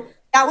 And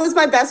that was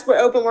my best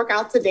open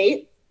workout to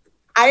date.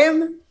 I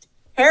am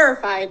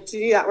terrified to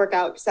do that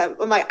workout because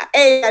I'm like,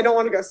 I don't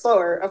want to go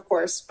slower, of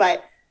course,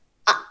 but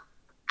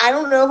I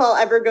don't know if I'll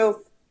ever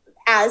go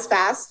as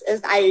fast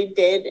as I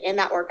did in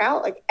that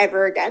workout,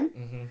 ever again.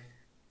 Mm-hmm.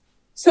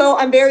 So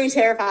I'm very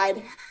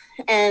terrified.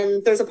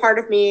 And there's a part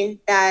of me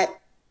that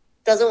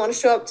doesn't want to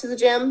show up to the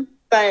gym,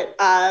 but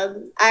I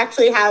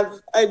actually have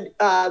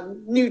a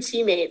new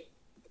teammate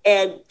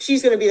and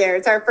she's going to be there.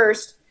 It's our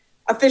first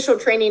official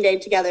training day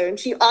together, and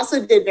she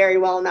also did very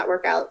well in that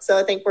workout, so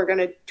I think we're going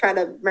to try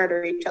to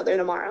murder each other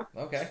tomorrow.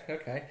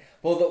 Okay.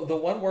 Well, the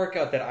one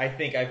workout that I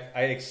think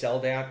I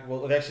excelled at,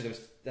 well, actually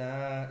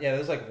there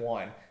was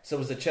one. So it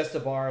was the chest to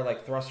bar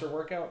thruster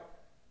workout.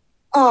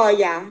 Oh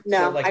yeah,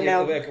 no, so, I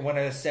know. When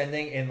I was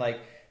ascending, and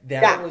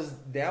that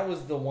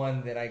was the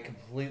one that I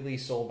completely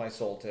sold my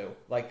soul to.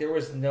 There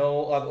was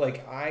no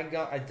I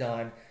got it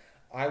done.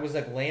 I was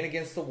like laying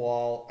against the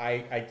wall.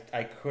 I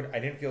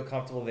didn't feel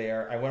comfortable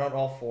there. I went on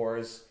all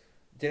fours,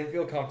 didn't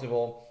feel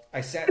comfortable.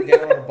 I sat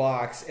down on a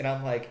box, and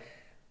I'm like,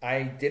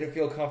 I didn't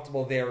feel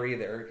comfortable there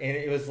either. And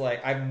it was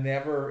like, I've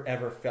never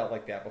ever felt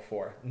like that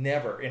before,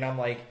 never. And I'm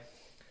like,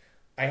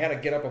 I had to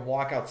get up and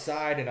walk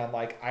outside, and I'm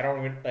like, I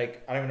don't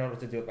even know what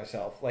to do with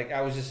myself. Like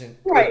I was just in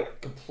a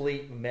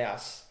complete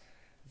mess.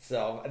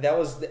 So that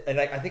was, and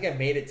I think I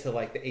made it to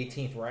like the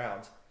 18th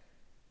round.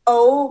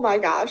 Oh my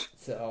gosh!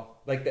 So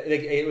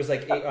it was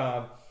like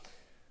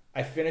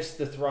I finished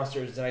the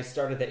thrusters and I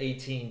started the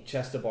 18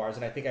 chest to bars,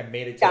 and I think I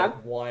made it to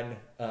like one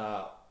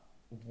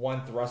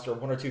thruster,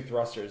 one or two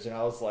thrusters, and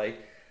I was like,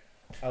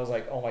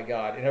 oh my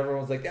god! And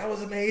everyone's like, that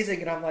was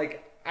amazing, and I'm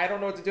like, I don't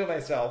know what to do with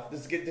myself.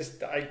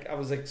 I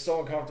was like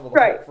so uncomfortable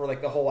for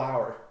like the whole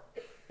hour.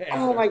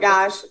 Oh my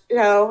gosh.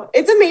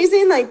 It's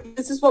amazing. Like,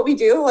 this is what we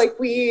do. Like,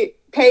 we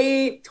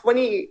pay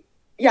 $20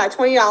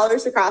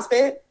 to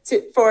CrossFit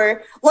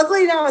for,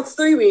 luckily now it's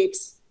 3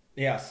 weeks.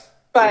 Yes.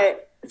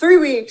 But 3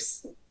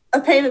 weeks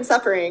of pain and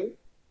suffering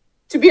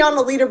to be on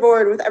the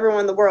leaderboard with everyone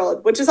in the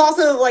world, which is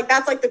also like,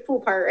 that's like the cool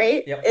part,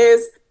 right? Yep.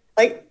 Is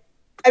like,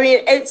 I mean,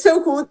 it's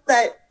so cool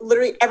that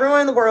literally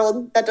everyone in the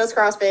world that does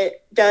CrossFit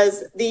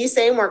does the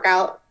same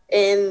workout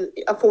in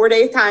a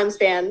 4-day time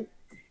span,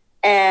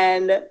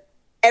 and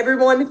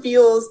everyone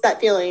feels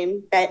that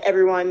feeling that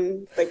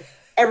everyone's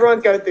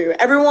go through.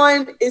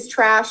 Everyone is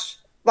trashed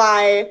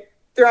by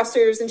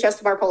thrusters and chest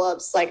to bar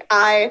pull-ups. Like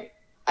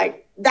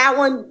that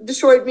one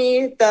destroyed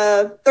me.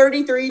 The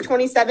 33,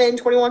 27,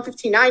 21,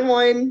 15, 9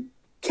 one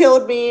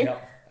killed me.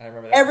 Yep, I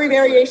remember that. Every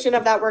variation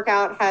of that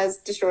workout has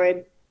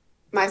destroyed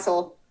my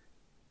soul.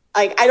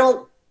 Like,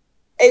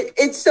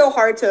 it's so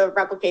hard to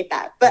replicate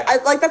that. But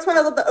that's why I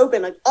love the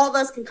open. Like, all of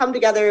us can come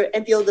together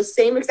and feel the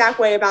same exact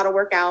way about a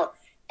workout.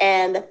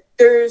 And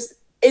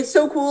it's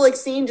so cool, like,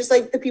 seeing just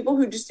like the people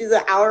who just do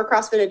the hour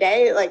CrossFit a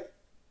day, like,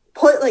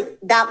 put like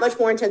that much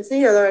more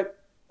intensity. Or they're like,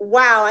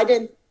 wow, I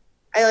didn't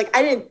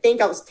think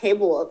I was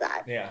capable of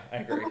that. Yeah, I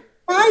agree.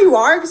 Why you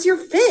are, because you're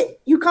fit.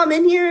 You come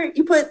in here,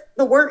 you put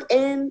the work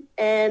in,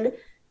 and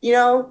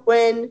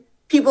when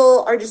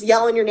people are just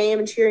yelling your name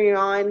and cheering you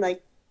on,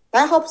 like,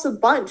 that helps a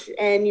bunch,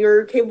 and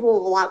you're capable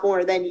of a lot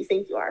more than you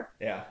think you are.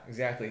 Yeah,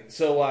 exactly.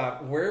 So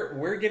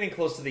we're getting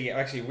close to the end.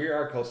 Actually, we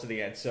are close to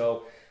the end.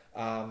 So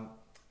I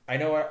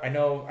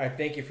know. I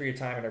thank you for your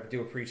time, and I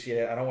do appreciate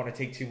it. I don't want to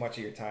take too much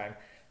of your time,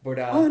 but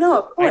oh no,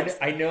 of course.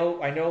 I know.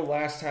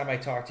 Last time I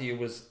talked to you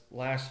was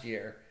last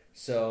year,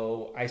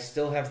 so I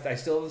still have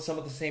some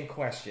of the same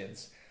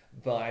questions.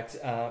 But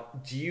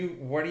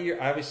what are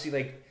your, obviously,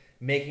 like,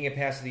 making it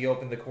past the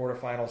Open, the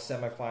quarterfinals,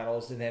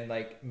 semifinals, and then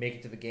like make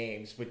it to the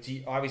games. But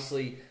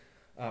obviously,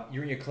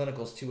 you're in your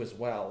clinicals too as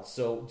well.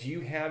 So do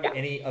you have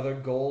any other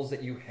goals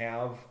that you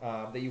have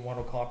that you want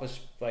to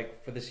accomplish,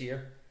 like, for this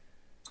year?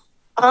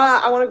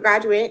 I want to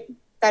graduate.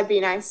 That'd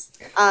be nice.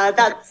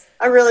 That's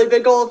a really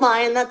big goal of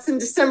mine. That's in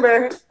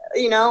December,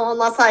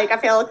 unless like I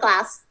fail a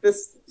class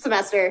this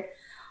semester.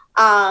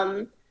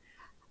 My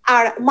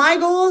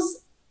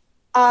goals,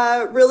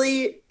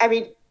 really, I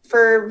mean,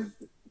 for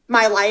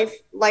my life,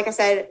 like I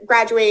said,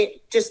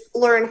 graduate, just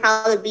learn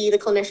how to be the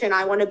clinician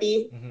I want to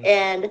be,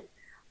 and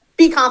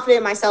be confident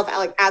in myself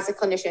as a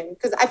clinician.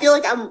 Because I feel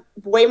like I'm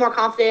way more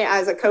confident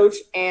as a coach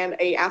and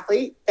a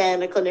athlete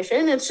than a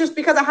clinician. It's just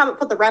because I haven't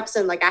put the reps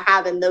in like I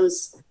have in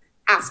those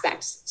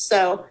aspects.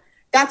 So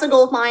that's a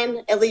goal of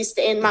mine, at least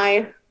in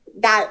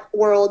that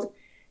world.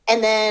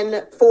 And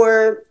then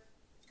for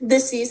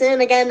this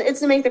season, again, it's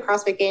to make the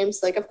CrossFit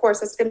Games. Like, of course,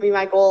 that's going to be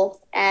my goal.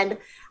 And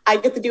I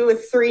get to do it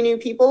with 3 new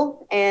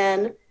people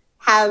and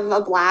have a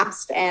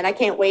blast. And I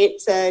can't wait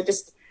to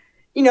just,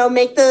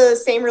 make the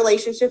same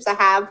relationships I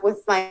have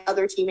with my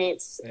other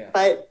teammates,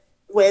 but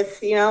with,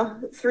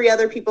 3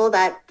 other people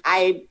that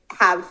I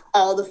have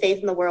all the faith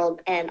in the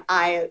world. And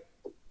I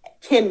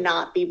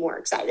cannot be more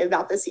excited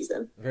about this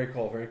season. Very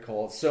cool. Very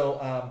cool.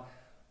 So,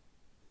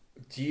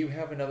 do you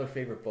have another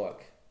favorite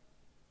book?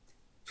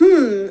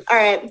 All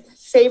right.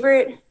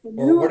 Favorite.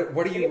 Or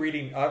what are you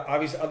reading?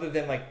 Obviously, other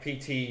than like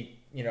PT,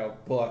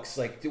 books,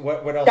 like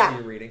what else are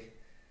you reading?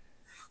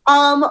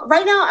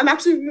 Right now I'm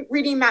actually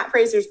reading Matt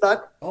Fraser's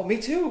book. Oh,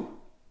 me too.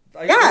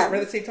 Read at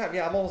the same time.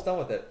 Yeah, I'm almost done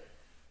with it.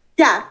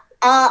 Yeah.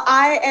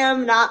 I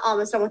am not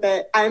almost done with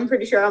it. I'm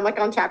pretty sure I'm like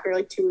on chapter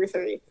like 2 or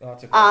 3. Oh,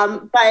 that's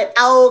okay. But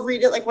I'll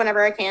read it like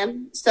whenever I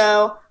can.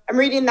 So I'm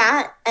reading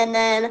that, and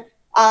then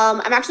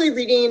I'm actually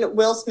reading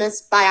Will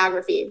Smith's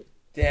biography.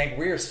 Dang,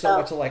 we are so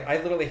much alike. I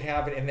literally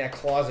have it in that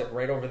closet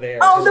right over there.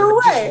 Oh, no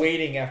way. Just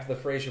waiting after the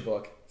Fraser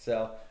book.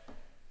 So.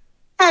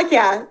 Heck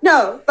yeah.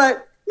 No,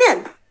 but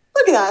man,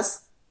 look at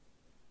us.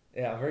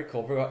 Yeah, very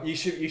cool. You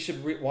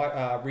should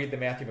read the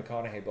Matthew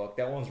McConaughey book.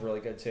 That one's really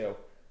good too.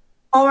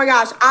 Oh my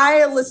gosh,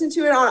 I listened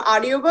to it on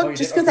audiobook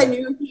just because I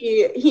knew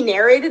he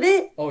narrated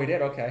it. Oh, he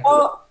did? Okay.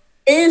 Oh,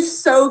 it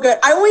is so good.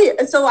 I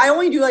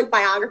only do like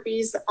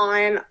biographies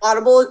on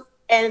Audible,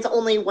 and it's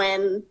only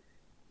when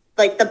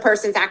like the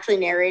person's actually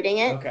narrating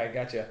it. Okay,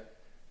 gotcha.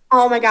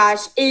 Oh my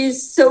gosh, it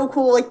is so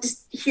cool. Like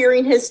just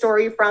hearing his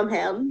story from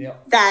him.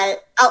 Yep. That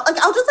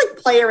I'll just like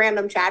play a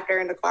random chapter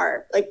in the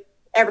car, like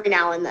every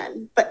now and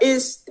then. But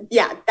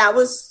that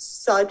was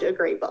such a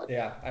great book.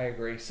 Yeah, I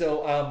agree.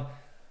 So,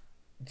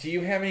 do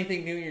you have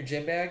anything new in your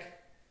gym bag?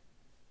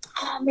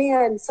 Oh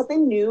man,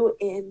 something new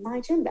in my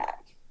gym bag.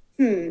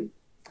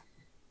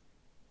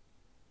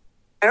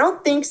 I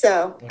don't think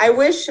so. Okay. I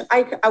wish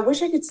I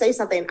could say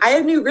something. I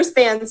have new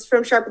wristbands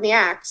from Sharpen the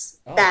Axe.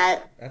 Oh,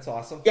 that's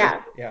awesome.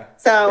 Yeah. Yeah.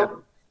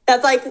 So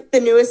that's like the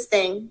newest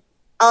thing.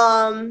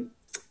 Other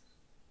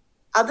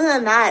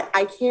than that,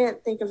 I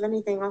can't think of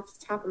anything off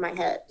the top of my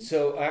head.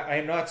 So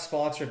I'm not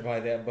sponsored by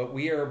them, but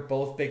we are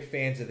both big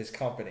fans of this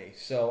company.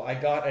 So I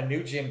got a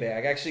new gym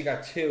bag. I actually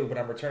got two, but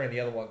I'm returning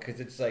the other one because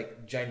it's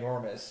like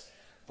ginormous.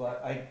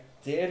 But I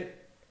did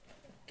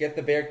get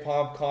the Bear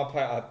Palm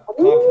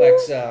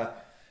Complex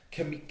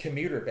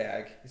commuter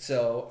bag.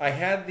 So I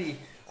have the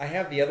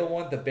other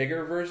one, the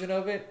bigger version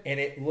of it, and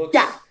it looks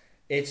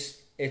it's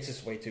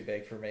just way too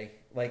big for me.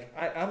 Like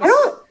I'm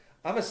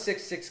a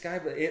 6'6" guy,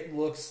 but it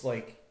looks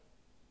like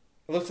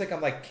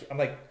I'm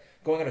like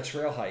going on a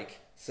trail hike.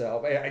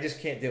 So I just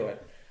can't do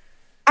it.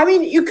 I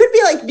mean, you could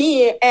be like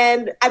me,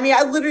 and I mean,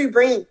 I literally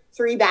bring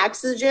 3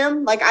 bags to the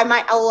gym. Like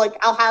I'll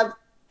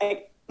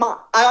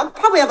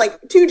probably have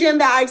like 2 gym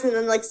bags and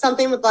then like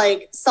something with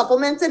like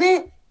supplements in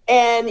it.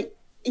 And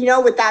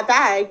with that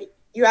bag,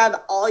 you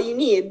have all you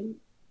need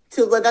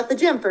to live at the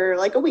gym for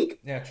like a week.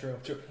 Yeah, true.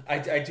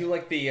 I do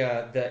like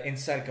the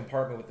inside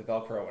compartment with the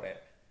Velcro in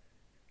it.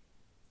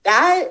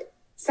 That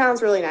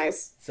sounds really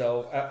nice.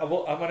 So I'm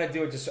gonna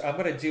do it. I'm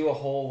gonna do a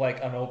whole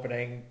like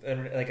unopening,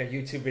 like a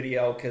YouTube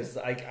video because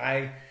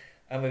I'm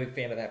a big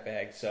fan of that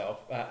bag. So,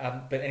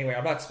 but anyway,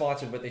 I'm not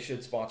sponsored, but they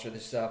should sponsor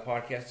this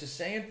podcast. Just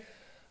saying.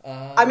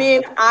 I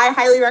mean, I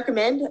highly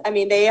recommend. I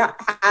mean, they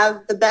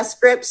have the best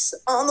grips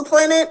on the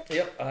planet.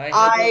 Yep,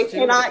 I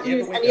cannot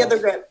use any other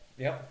grip.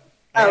 Yep.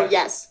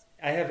 Yes.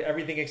 I have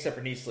everything except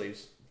for knee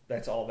sleeves.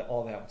 That's all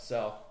them.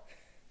 So.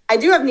 I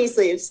do have knee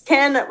sleeves.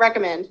 Can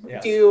recommend.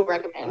 Yes. Do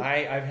recommend.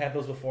 I've had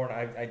those before,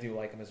 and I do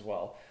like them as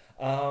well.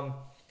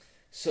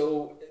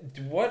 So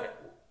what?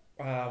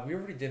 We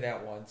already did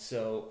that one.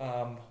 So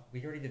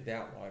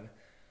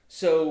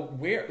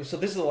So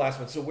this is the last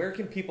one. So where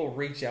can people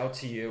reach out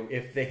to you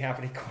if they have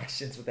any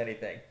questions with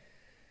anything?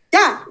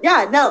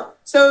 No.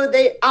 So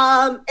they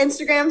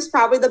Instagram's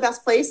probably the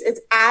best place. It's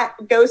at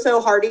Go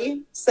So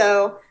Hardy.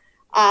 So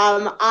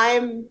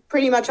I'm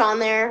pretty much on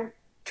there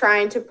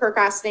trying to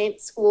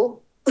procrastinate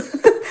school.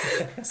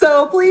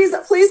 So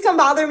please come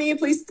bother me.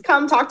 Please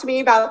come talk to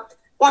me about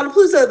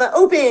Wodapalooza, the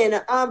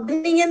Open,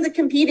 getting into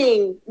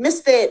competing,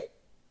 Misfit,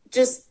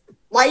 just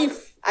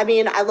life. I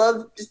mean, I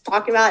love just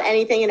talking about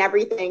anything and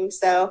everything.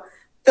 So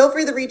feel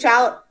free to reach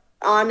out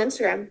on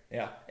Instagram.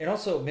 Yeah. And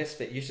also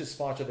Misfit, you should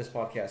sponsor this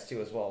podcast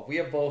too as well. We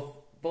have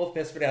both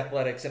Misfit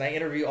athletics, and I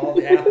interview all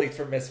the athletes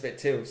from Misfit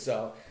too.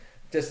 So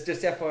just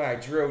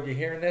FYI, Drew, you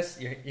hearing this?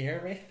 You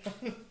hearing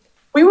me?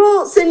 We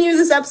will send you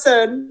this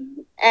episode,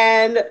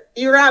 and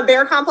you're going to have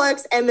Bear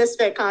Complex and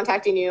Misfit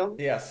contacting you.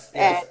 Yes.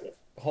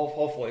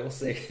 Hopefully, we'll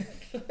see.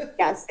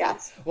 Yes.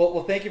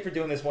 Well, thank you for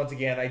doing this once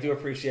again. I do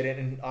appreciate it,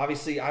 and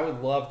obviously, I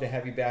would love to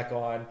have you back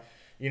on.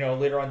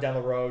 Later on down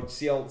the road,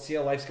 see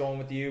how life's going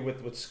with you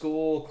with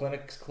school,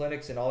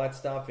 clinics, and all that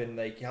stuff, and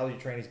like how your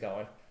training's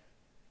going.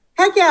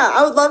 Heck yeah,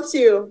 I would love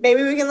to.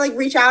 Maybe we can like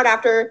reach out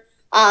after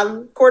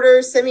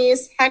quarters,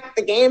 semis, heck,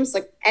 the games,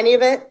 like any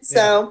of it.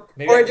 So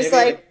maybe I'll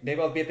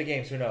be at the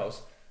games. Who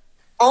knows?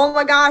 Oh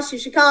my gosh, you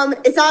should come.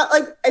 It's not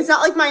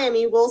like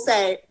Miami, we'll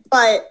say,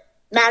 but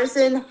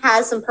Madison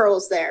has some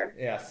pearls there.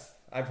 Yes,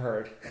 I've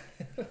heard.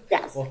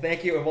 Yes. Well,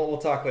 thank you, and we'll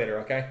talk later.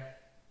 Okay.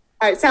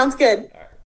 All right, sounds good. All right.